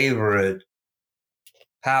favorite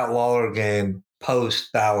Pat Lawler game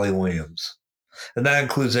post Valley Williams. And that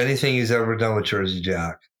includes anything he's ever done with Jersey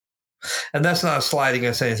Jack. And that's not a slight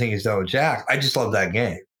against anything he's done with Jack. I just love that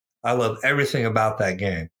game. I love everything about that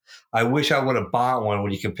game. I wish I would have bought one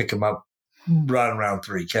when you can pick them up right around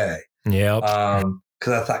 $3,000. Yeah.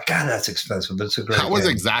 Because I thought, God, that's expensive, but it's a great game. That was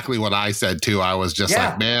exactly what I said too. I was just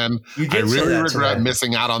like, man, I really regret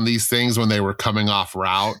missing out on these things when they were coming off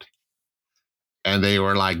route. And they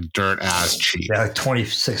were like dirt ass cheap. Yeah, like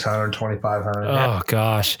 $2,600, $2,500. Oh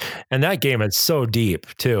gosh, and that game is so deep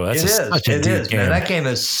too. It is such a deep game. Man. That game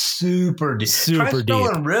is super deep. Super deep.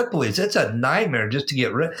 Try Ripley's. It's a nightmare just to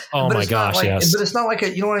get rid. Oh my gosh, yes. But it's not like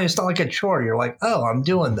it's not like a chore. You're like, oh, I'm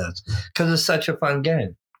doing this because it's such a fun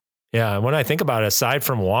game. Yeah, when I think about it, aside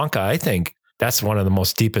from Wonka, I think that's one of the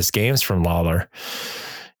most deepest games from Lawler.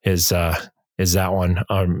 Is that one?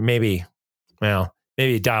 Or maybe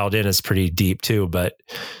Dialed In is pretty deep too, but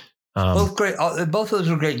both great. Both of those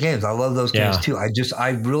are great games. I love those games too. I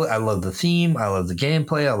love the theme. I love the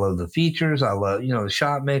gameplay. I love the features. I love the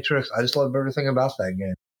shot matrix. I just love everything about that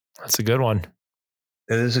game. That's a good one.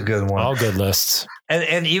 It is a good one. All good lists.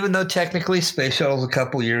 And even though technically Space Shuttle's a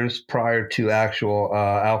couple years prior to actual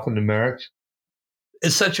alphanumerics,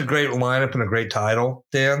 it's such a great lineup and a great title,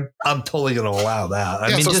 Dan. I'm totally going to allow that.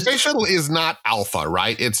 Space Shuttle is not alpha,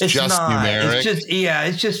 right? It's just numeric.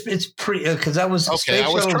 It's pre because that was okay. I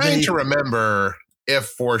was trying to remember if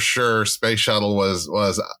for sure Space Shuttle was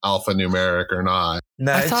alphanumeric or not.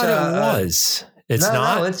 No, I thought it was. It's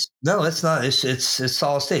not. It's not. It's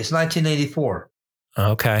solid state. It's 1984.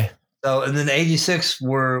 Okay. So and then 86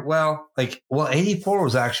 were 84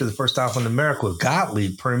 was actually the first alphanumeric with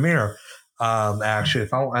Gottlieb Premier. Actually,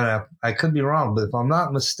 I could be wrong, but if I'm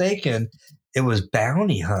not mistaken, it was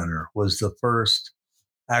Bounty Hunter was the first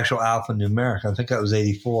actual alphanumeric. I think that was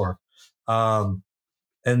 84. And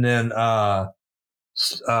then High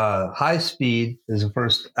Speed is the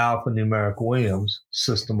first alphanumeric Williams,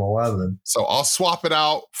 System 11. So I'll swap it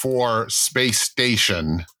out for Space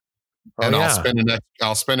Station. And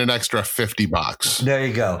I'll spend an extra $50. There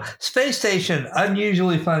you go. Space Station,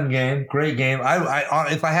 unusually fun game, great game. I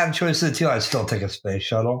if I had a choice of the two, I'd still take a Space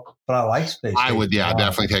Shuttle, but I like Space Station. I would,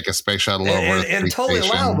 definitely take a Space Shuttle over and totally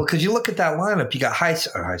allowable because you look at that lineup. You got High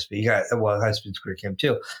Speed. You got High Speed's a great game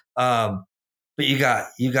too. But you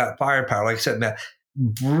got Firepower. Like I said, man,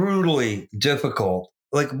 brutally difficult.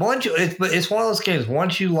 Like it's one of those games.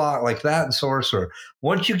 Once you lock like that and Sorcerer,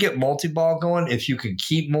 once you get multi-ball going, if you can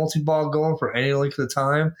keep multi-ball going for any length of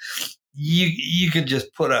time, you can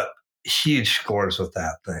just put up huge scores with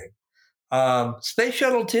that thing. Space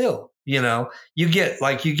Shuttle too. You get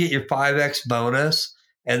your 5x bonus,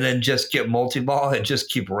 and then just get multi-ball and just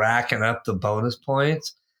keep racking up the bonus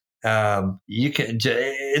points. You can.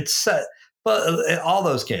 But all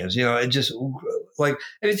those games, it just like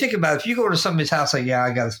if you think about it, if you go to somebody's house, like,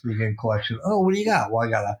 I got a 3-game collection. Oh, what do you got? Well, I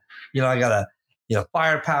got a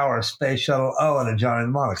Firepower, a Space Shuttle, and a Johnny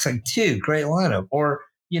Mnemonic. It's like, dude, great lineup. Or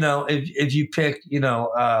if you pick,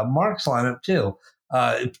 Mark's lineup too,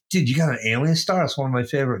 dude, you got an Alien Star. It's one of my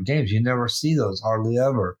favorite games. You never see those hardly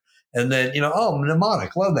ever. And then,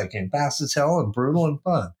 Mnemonic. Love that game. Fast as hell and brutal and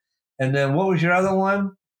fun. And then what was your other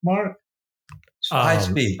one, Mark? High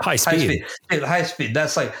speed. High speed. Dude, high speed.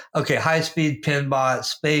 That's like, okay, high speed, Pinbot,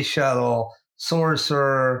 Space Shuttle,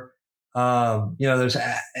 Sorcerer. There's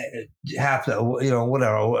half the,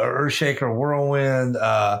 whatever, Earthshaker, Whirlwind,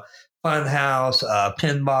 Funhouse,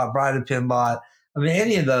 Pinbot, Bride of Pinbot. I mean,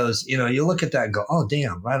 any of those, you look at that and go, oh,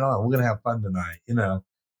 damn, right on. We're going to have fun tonight,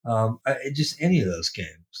 just any of those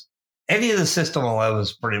games. Any of the System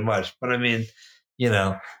 11s pretty much. But I mean,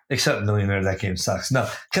 except Millionaire, that game sucks. No,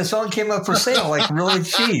 because someone came up for sale, like really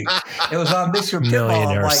cheap. It was on Mr. Pinball.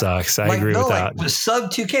 Millionaire sucks. I agree with that. Like,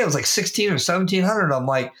 sub 2K, it was like 16 or 1700. I'm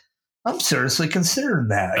like, I'm seriously considering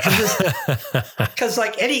that. Because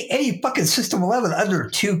like any fucking System 11 under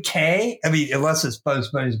 2K, I mean, unless it's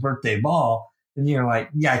Bugs Bunny's birthday ball, and you're like,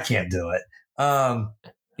 yeah, I can't do it. But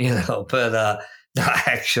no,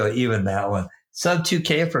 actually, even that one. Sub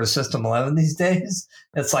 2K for a System 11 these days,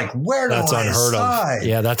 it's like, where do that's I unheard decide? of.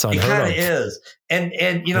 Yeah, that's unheard of. It kind of is. And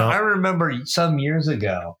I remember some years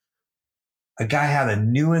ago, a guy had a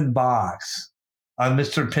new in box on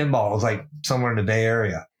Mr. Pinball. It was like somewhere in the Bay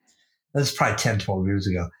Area. This is probably 10, 12 years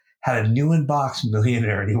ago. Had a new in box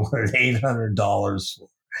Millionaire and he wanted $800 for.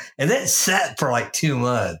 And it sat for like 2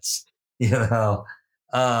 months, But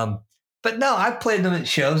no, I've played them at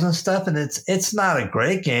shows and stuff, and it's not a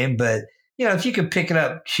great game, but if you can pick it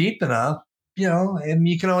up cheap enough, and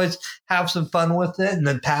you can always have some fun with it and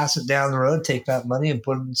then pass it down the road, take that money and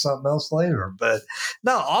put it in something else later. But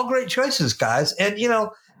no, all great choices, guys. And, and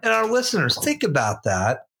our listeners, think about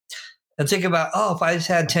that and think about, if I just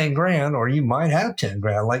had 10 grand, or you might have 10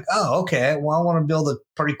 grand, like, okay, well, I want to build a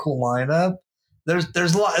pretty cool lineup.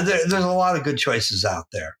 There's a lot of good choices out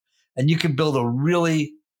there, and you can build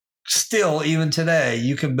still, even today,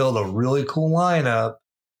 you can build a really cool lineup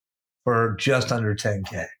for just under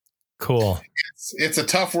 10K. Cool. It's a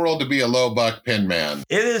tough world to be a low buck pin man.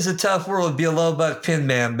 It is a tough world to be a low buck pin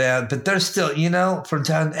man, but there's still, from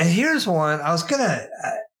time. And here's one I was gonna,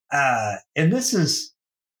 and this is,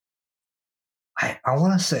 I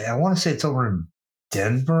want to say it's over in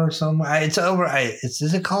Denver or somewhere. It's over. Is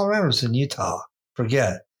it Colorado or it's in Utah?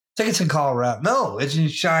 Forget. I think it's in Colorado. No, it's in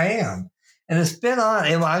Cheyenne. And it's been on.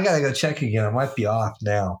 I got to go check again. It might be off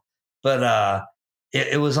now. But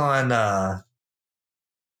it was on.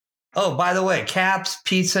 By the way, Caps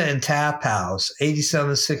Pizza and Tap House,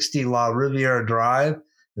 8760 La Riviera Drive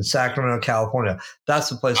in Sacramento, California. That's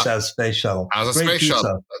the place that has a space shuttle. Has a space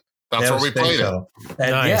shuttle. That's where we played it.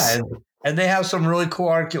 And nice. Yeah, and they have some really cool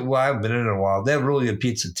arcade. Well, I haven't been in a while. They have really good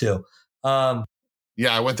pizza too. Yeah,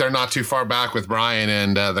 I went there not too far back with Brian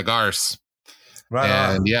and the Garce. Right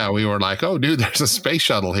and on. Yeah, we were like, oh, dude, there's a space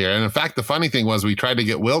shuttle here. And in fact, the funny thing was we tried to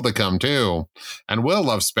get Will to come too. And Will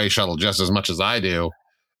loves space shuttle just as much as I do.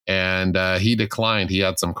 And he declined. He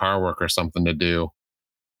had some car work or something to do.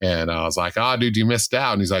 And I was like, dude, you missed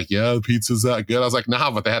out. And he's like, yeah, the pizza's that good. I was like,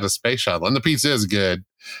 nah, but they had a space shuttle and the pizza is good.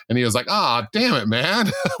 And he was like, damn it,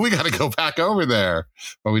 man. We got to go back over there.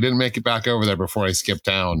 But we didn't make it back over there before I skipped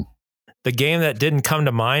town. The game that didn't come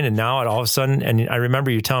to mind, and now it all of a sudden, and I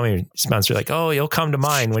remember you telling me, Spencer, like, you'll come to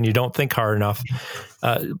mind when you don't think hard enough.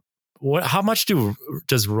 How much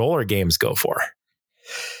does roller games go for?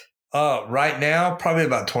 Right now, probably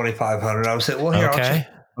about 2,500. I would say, well, here, okay.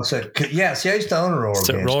 I'll say, yeah. See, I used to own a roller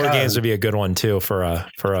game. Roller games would be a good one too for a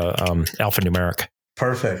alphanumeric.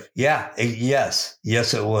 Perfect. Yeah. Yes,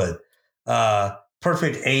 it would.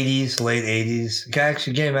 Perfect 80s, late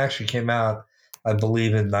 80s. Game actually came out, I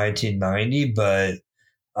believe, in 1990, but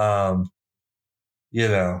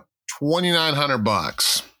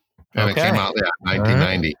 $2,900, and it came out in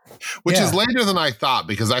 1990, which is later than I thought,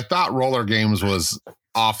 because I thought roller games was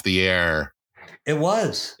off the air. It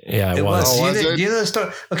was. Yeah, it was. Do you know the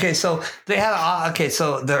story? Okay, so they had.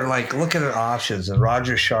 So they're like looking at options, and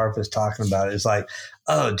Roger Sharp is talking about it. It's like,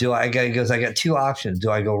 I got 2 options. Do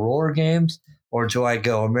I go roller games or do I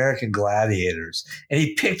go American Gladiators? And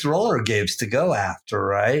he picked roller games to go after,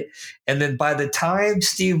 right? And then by the time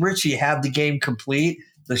Steve Ritchie had the game complete,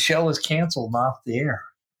 the show was canceled and off the air.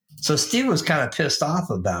 So Steve was kind of pissed off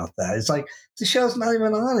about that. It's like, the show's not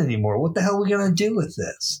even on anymore. What the hell are we going to do with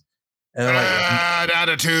this? And they're like,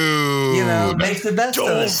 attitude. Make the best of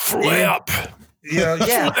it. Flip. Yeah.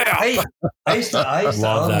 I used to Love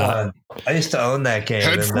own that. one. I used to own that game.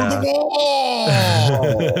 Head and, for the wall.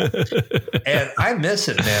 and I miss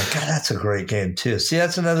it, man. God, that's a great game too. See,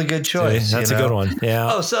 that's another good choice. That's a good one. Yeah.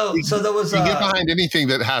 Oh, so there was you get behind anything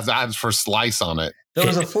that has ads for slice on it. there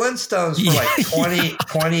was a Flintstones for like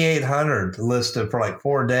 2,800 listed for like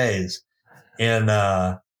 4 days in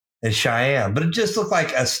Cheyenne, but it just looked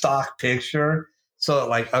like a stock picture. So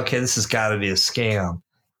like, okay, this has got to be a scam,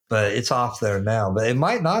 but it's off there now. But it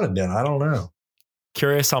might not have been. I don't know.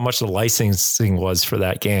 Curious how much the licensing was for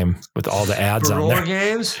that game with all the ads For on roller there.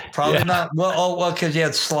 games, probably not. Well, because you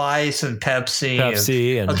had Slice and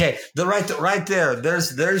Pepsi. And okay, right there.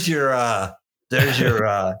 There's your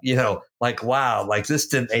like wow, like this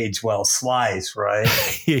didn't age well. Slice, right?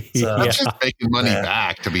 So, I'm just making money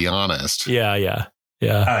back, to be honest. Yeah. Oh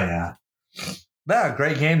yeah. No,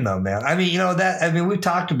 great game though, man. I mean, we've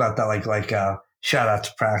talked about that. Like shout out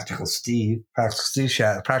to Practical Steve.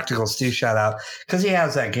 Practical Steve shout out because he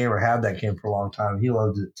has that game or had that game for a long time. He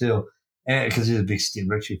loved it too, and because he's a big Steve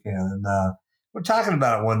Ritchie fan. And we're talking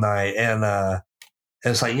about it one night, and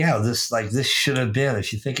it's like, yeah, this should have been.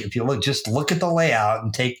 If you look at the layout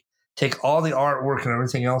and take all the artwork and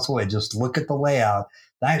everything else away. Just look at the layout.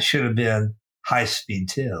 That should have been High Speed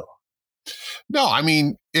 2. No, I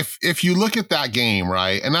mean, if you look at that game,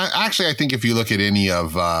 right, and I think if you look at any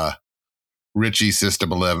of Ritchie's System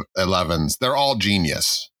 11s, they're all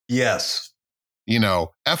genius. Yes.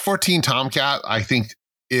 F-14 Tomcat, I think,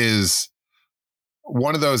 is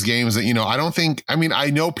one of those games that, I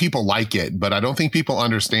know people like it, but I don't think people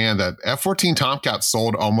understand that F-14 Tomcat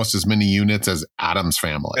sold almost as many units as Addams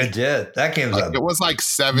Family. It did. That game's it was like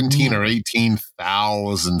 17 or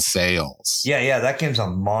 18,000 sales. Yeah. That game's a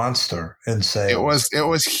monster in sales. It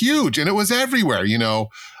was huge, and it was everywhere. You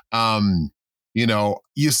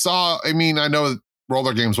saw. I mean, I know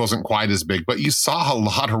roller games wasn't quite as big, but you saw a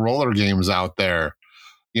lot of roller games out there.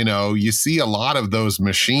 You see a lot of those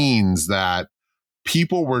machines that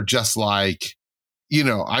people were just like,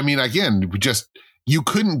 again, you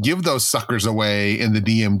couldn't give those suckers away in the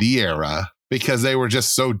DMD era because they were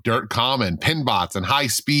just so dirt common, pinbots and high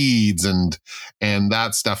speeds and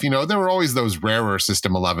that stuff. There were always those rarer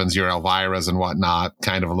System 11s, your Elviras and whatnot,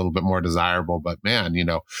 kind of a little bit more desirable. But man,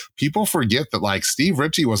 people forget that like Steve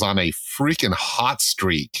Ritchie was on a freaking hot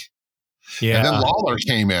streak. Yeah. And then Lawler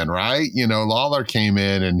came in, right? Lawler came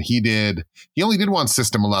in and he only did one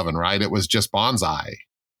System 11, right? It was just Bonsai.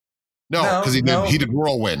 No, because he did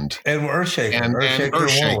Whirlwind and Earthshaker. And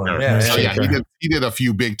Earthshaker. Yeah, he did a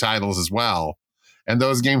few big titles as well. And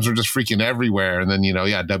those games were just freaking everywhere. And then,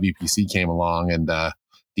 WPC came along and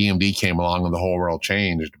DMD came along and the whole world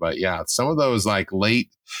changed. But yeah, some of those like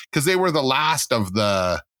late, because they were the last of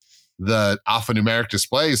the alphanumeric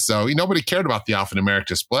displays. So nobody cared about the alphanumeric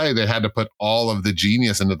display. They had to put all of the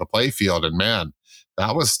genius into the play field. And man,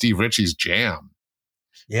 that was Steve Ritchie's jam.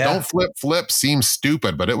 Yeah. Don't flip seems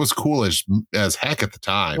stupid, but it was cool as heck at the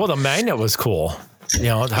time. Well, the magnet was cool.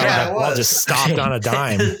 How that ball just stopped on a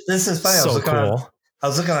dime. This is funny. So cool. I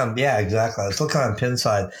was looking on, yeah, exactly. I was looking on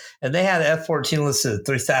Pinside, and they had F-14 listed at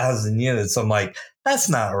 3,000 units. So I'm like, that's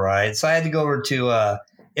not right. So I had to go over to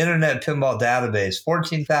Internet Pinball Database,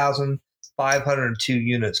 14,502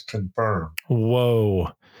 units confirmed.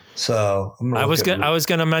 Whoa. So I was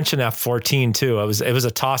going to mention F-14 too. It was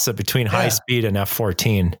a toss up between High Speed and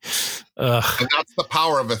F-14. And that's the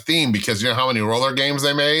power of a theme, because you know how many roller games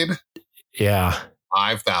they made? Yeah.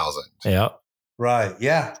 5,000. Yeah. Right.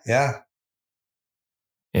 Yeah.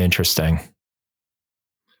 Interesting.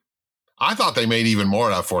 I thought they made even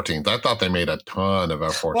more F-14s. I thought they made a ton of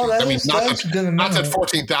F-14s. Well, not that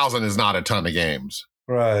 14,000 is not a ton of games.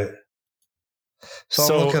 Right. So I'm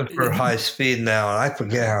looking for High Speed now, and I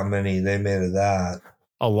forget how many they made of that.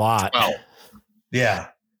 A lot. Well, yeah.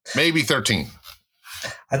 Maybe 13.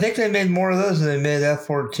 I think they made more of those than they made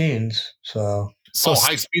F-14s. So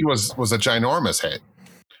High Speed was a ginormous hit.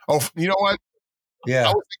 Oh, you know what? Yeah.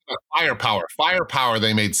 I was thinking of Firepower. Firepower,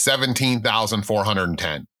 they made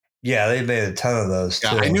 17,410. Yeah, they made a ton of those too.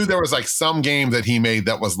 I knew there was like some game that he made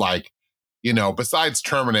that was like, besides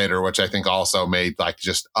Terminator, which I think also made like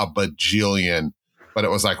just a bajillion, but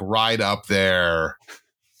it was like right up there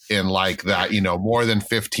in like that, more than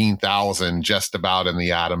 15,000 just about in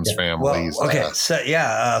the Addams families. Well, okay.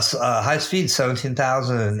 High Speed,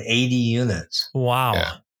 17,080 units. Wow.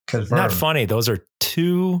 Yeah. Confirmed. Not funny. Those are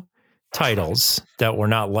two titles that were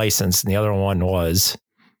not licensed, and the other one was.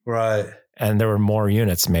 Right. And there were more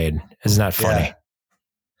units made. Isn't that funny?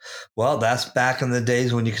 Well, that's back in the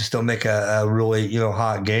days when you could still make a really,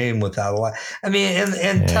 hot game without a lot. I mean, and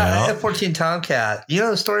F-14 Tomcat, you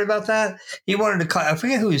know the story about that? He wanted to call, I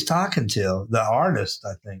forget who he's talking to, the artist,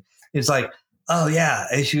 I think. He's like, oh, yeah,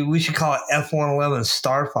 we should call it F-111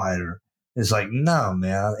 Starfighter. It's like, no,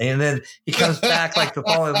 man. And then he comes back like the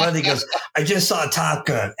following month. He goes, I just saw Top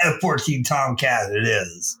Gun, F-14 Tomcat. It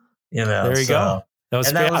is, There you go. That was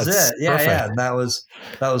it. Yeah, perfect. Yeah. And that was,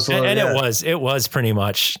 and it was pretty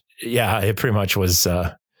much, it pretty much was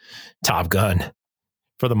Top Gun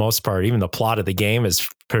for the most part. Even the plot of the game is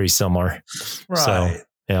pretty similar. Right. So,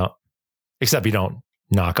 yeah. Except you don't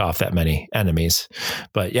knock off that many enemies.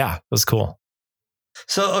 But yeah, it was cool.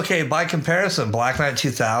 So, okay, by comparison, Black Knight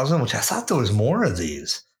 2000, which I thought there was more of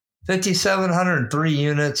these, 5,703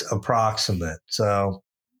 units approximate. So,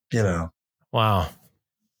 Wow.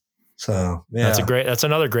 So, yeah. That's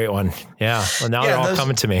another great one. Yeah. Well, now they're all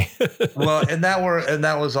coming to me. Well, and that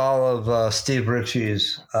was all of Steve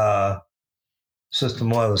Ritchie's system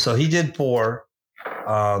load. So he did 4.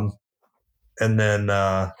 And then,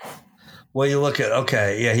 you look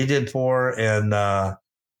at, he did 4 and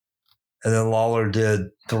then Lawler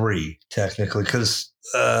did 3 technically because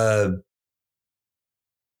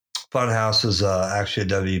Funhouse is actually a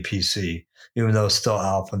WPC, even though it's still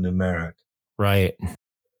alphanumeric. Right.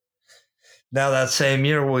 Now that same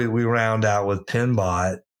year we round out with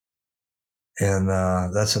Pinbot, and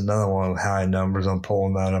that's another one with high numbers. I'm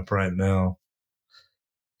pulling that up right now.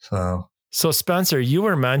 So Spencer, you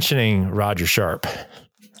were mentioning Roger Sharp,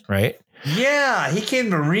 right? Yeah, he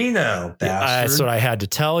came to Reno. That's what I had to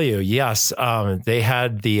tell you. Yes, they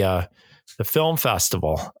had the film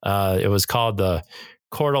festival. It was called the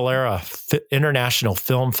Cordillera International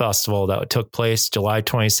Film Festival that took place July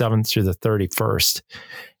 27th through the 31st.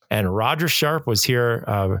 And Roger Sharp was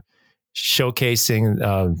here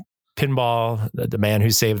showcasing Pinball, the Man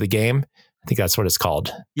Who Saved the Game. I think that's what it's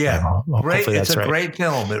called. Yeah, great. It's a great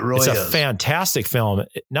film. It really is. It's a fantastic film.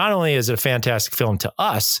 Not only is it a fantastic film to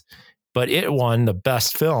us, but it won the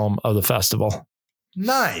best film of the festival.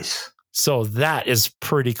 Nice. So that is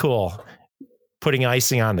pretty cool. Putting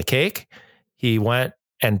icing on the cake, he went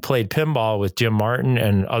and played pinball with Jim Martin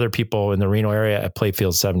and other people in the Reno area at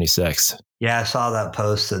Playfield 76. Yeah, I saw that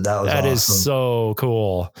posted. That awesome. Is so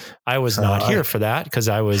cool. I was not here for that because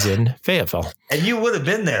I was in Fayetteville. And you would have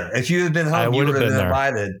been there. If you had been home, you would have been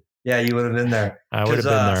invited. Yeah, you would have been there. I would have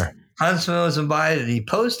been there. Huntsman was invited. He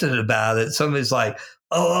posted about it. Somebody's like,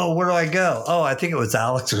 oh, where do I go? Oh, I think it was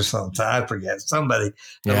Alex or something. I forget. Somebody.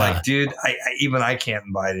 They're like, dude, I can't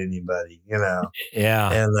invite anybody,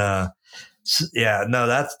 Yeah. And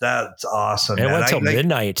that's awesome. It went till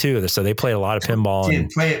midnight too, so they played a lot of pinball.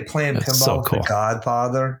 Playing pinball so with the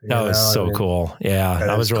Godfather. That was so cool. Yeah,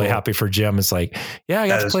 I was really happy for Jim. It's like, I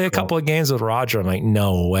got to play a couple of games with Roger. I'm like,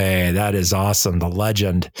 no way, that is awesome. The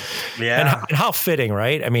legend. Yeah, and how fitting,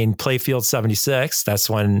 right? I mean, Playfield 76. That's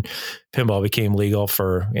when pinball became legal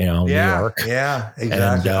for New York. Yeah,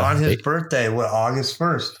 exactly. And, on his birthday, August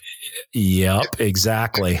 1st. Yep,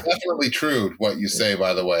 exactly. It's definitely true what you say,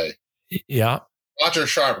 by the way. Yeah. Roger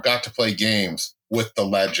Sharp got to play games with the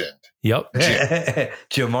legend. Yep.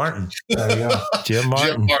 Jim Martin. There you go. Jim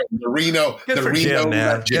Martin. The Reno. Good for Jim,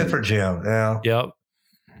 man. Good for Jim. Yeah. Yep.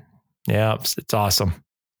 Yeah. It's awesome.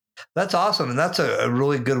 That's awesome. And that's a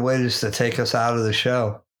really good way just to take us out of the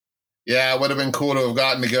show. Yeah, it would have been cool to have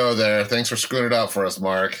gotten to go there. Thanks for screwing it up for us,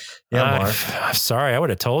 Mark. Yeah, Mark. I'm sorry. I would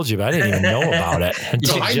have told you, but I didn't even know about it. I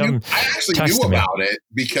actually knew about it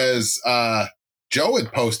because Joe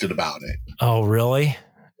had posted about it. Oh, really?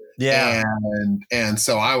 Yeah. And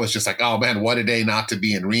so I was just like, oh man, what a day not to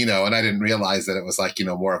be in Reno. And I didn't realize that it was like,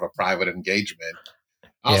 more of a private engagement.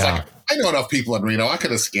 I was like, I know enough people in Reno. I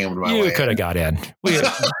could have scammed my way. You could have got in. We would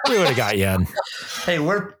have got you in. Hey,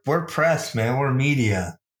 we're press, man. We're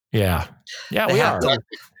media. Yeah. Yeah, we are.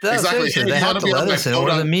 Exactly. They have to let us in.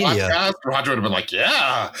 We're the media. Roger would have been like,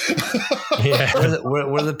 yeah.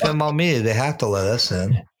 We're the pinball media. They have to let us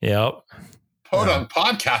in. Yep. Podunk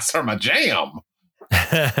podcasts are my jam.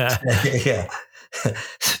 Yeah.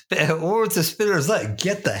 Or with the spinner's lit,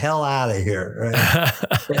 get the hell out of here. Right?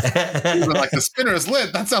 Even like the spinner's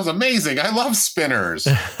lit. That sounds amazing. I love spinners.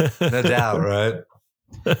 No doubt, right?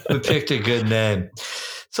 We picked a good name.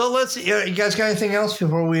 So you guys got anything else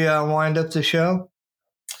before we wind up the show?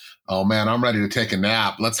 Oh man, I'm ready to take a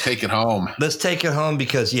nap. Let's take it home. Let's take it home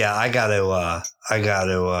because I gotta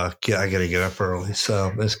get up early.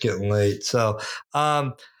 So it's getting late. So,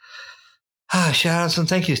 shout out some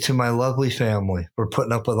thank yous to my lovely family for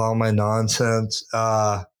putting up with all my nonsense.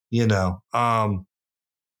 And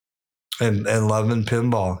loving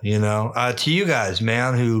pinball. To you guys,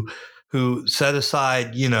 man, who who set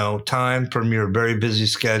aside, time from your very busy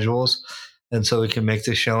schedules. And so we can make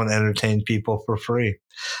the show and entertain people for free.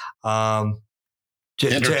 Entertain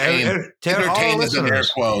is in air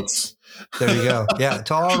quotes. There you go. Yeah,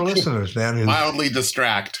 to all our listeners, man, mildly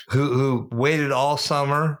distract, who waited all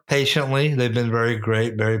summer patiently. They've been very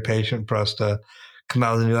great, very patient for us to come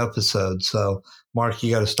out with a new episode. So, Mark,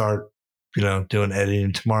 you got to start, doing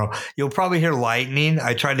editing tomorrow. You'll probably hear lightning.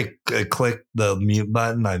 I tried to click the mute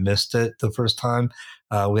button. I missed it the first time.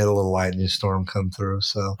 We had a little lightning storm come through.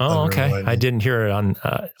 So, okay. I didn't hear it on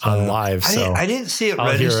live. So I didn't see it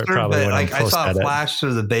register, but I saw it flash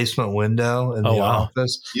through the basement window in the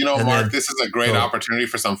office. Mark, this is a great opportunity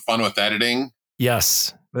for some fun with editing.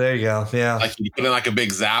 Yes. There you go. Yeah. Like you put in like a big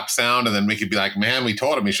zap sound and then we could be like, man, we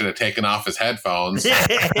told him he should have taken off his headphones. So,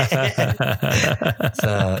 yeah.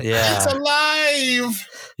 It's alive.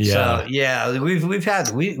 Yeah. So, yeah, we've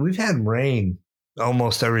had rain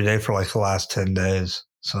almost every day for like the last 10 days.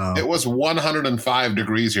 So it was 105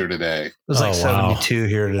 degrees here today. It was like 72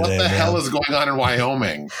 here today. What the hell is going on in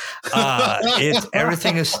Wyoming?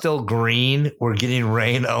 Everything is still green. We're getting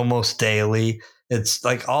rain almost daily. It's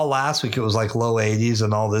like all last week it was like low 80s,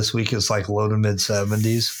 and all this week it's like low to mid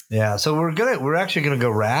 70s. Yeah, so we're actually gonna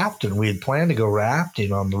go rafting. We had planned to go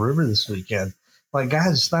rafting on the river this weekend. Like,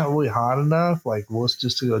 guys, it's not really hot enough. Like, let's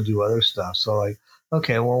just go do other stuff. So like,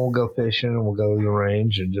 okay, well, we'll go fishing and we'll go to the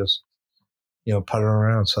range and just putter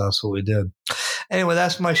around. So that's what we did. Anyway,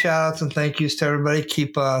 that's my shout outs and thank yous to everybody.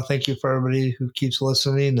 Thank you for everybody who keeps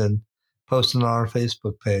listening and posting on our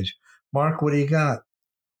Facebook page. Mark, what do you got?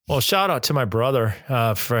 Well, shout out to my brother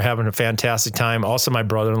for having a fantastic time. Also, my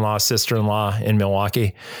brother-in-law, sister-in-law in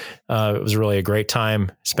Milwaukee. It was really a great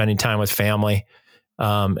time spending time with family.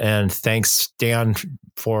 And thanks, Dan,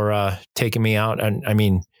 for taking me out. And I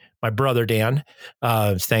mean, my brother, Dan,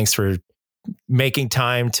 thanks for making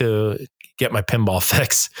time to get my pinball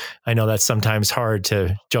fix. I know that's sometimes hard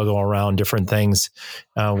to juggle around different things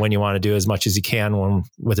when you want to do as much as you can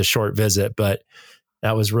with a short visit, but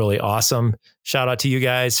that was really awesome. Shout out to you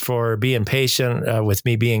guys for being patient with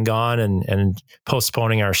me being gone and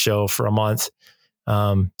postponing our show for a month.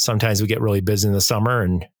 Sometimes we get really busy in the summer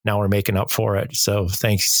and now we're making up for it. So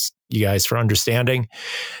thanks you guys for understanding.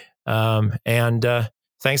 And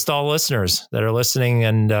thanks to all listeners that are listening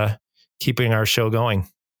and keeping our show going.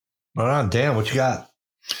 All right, Dan, what you got?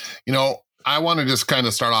 I want to just kind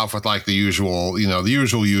of start off with like the usual, the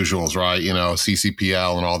usuals, right?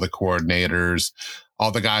 CCPL and all the coordinators,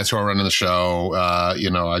 all the guys who are running the show.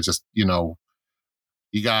 I just,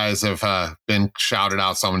 you guys have been shouted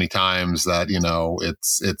out so many times that,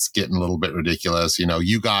 it's getting a little bit ridiculous.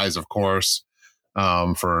 You guys, of course,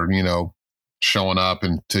 for, showing up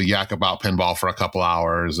and to yak about pinball for a couple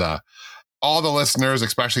hours. All the listeners,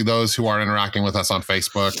 especially those who are interacting with us on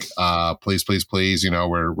Facebook, please,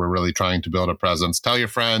 we're really trying to build a presence. Tell your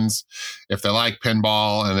friends if they like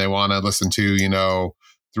pinball and they want to listen to,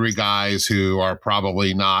 three guys who are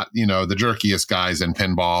probably not, the jerkiest guys in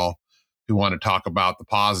pinball, who want to talk about the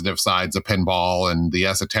positive sides of pinball and the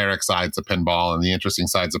esoteric sides of pinball and the interesting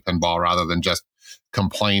sides of pinball rather than just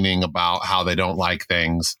complaining about how they don't like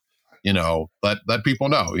things. Let people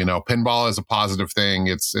know, pinball is a positive thing.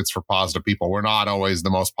 It's for positive people. We're not always the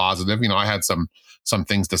most positive. I had some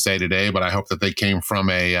things to say today, but I hope that they came from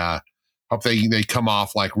hope they come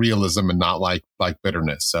off like realism and not like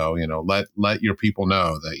bitterness. So, let your people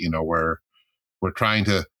know that, we're trying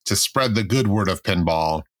to spread the good word of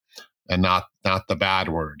pinball and not the bad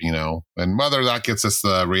word, and whether that gets us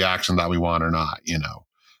the reaction that we want or not,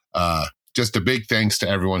 just a big thanks to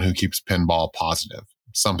everyone who keeps pinball positive.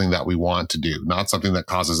 Something that we want to do, not something that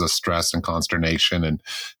causes us stress and consternation and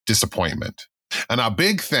disappointment. And a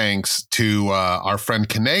big thanks to our friend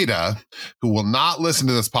Kaneda, who will not listen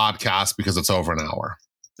to this podcast because it's over an hour.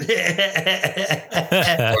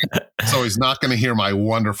 So he's not going to hear my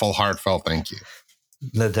wonderful, heartfelt thank you.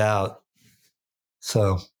 No doubt.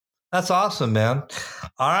 So that's awesome, man.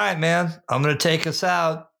 All right, man. I'm going to take us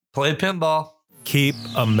out. Play pinball. Keep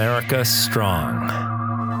America strong.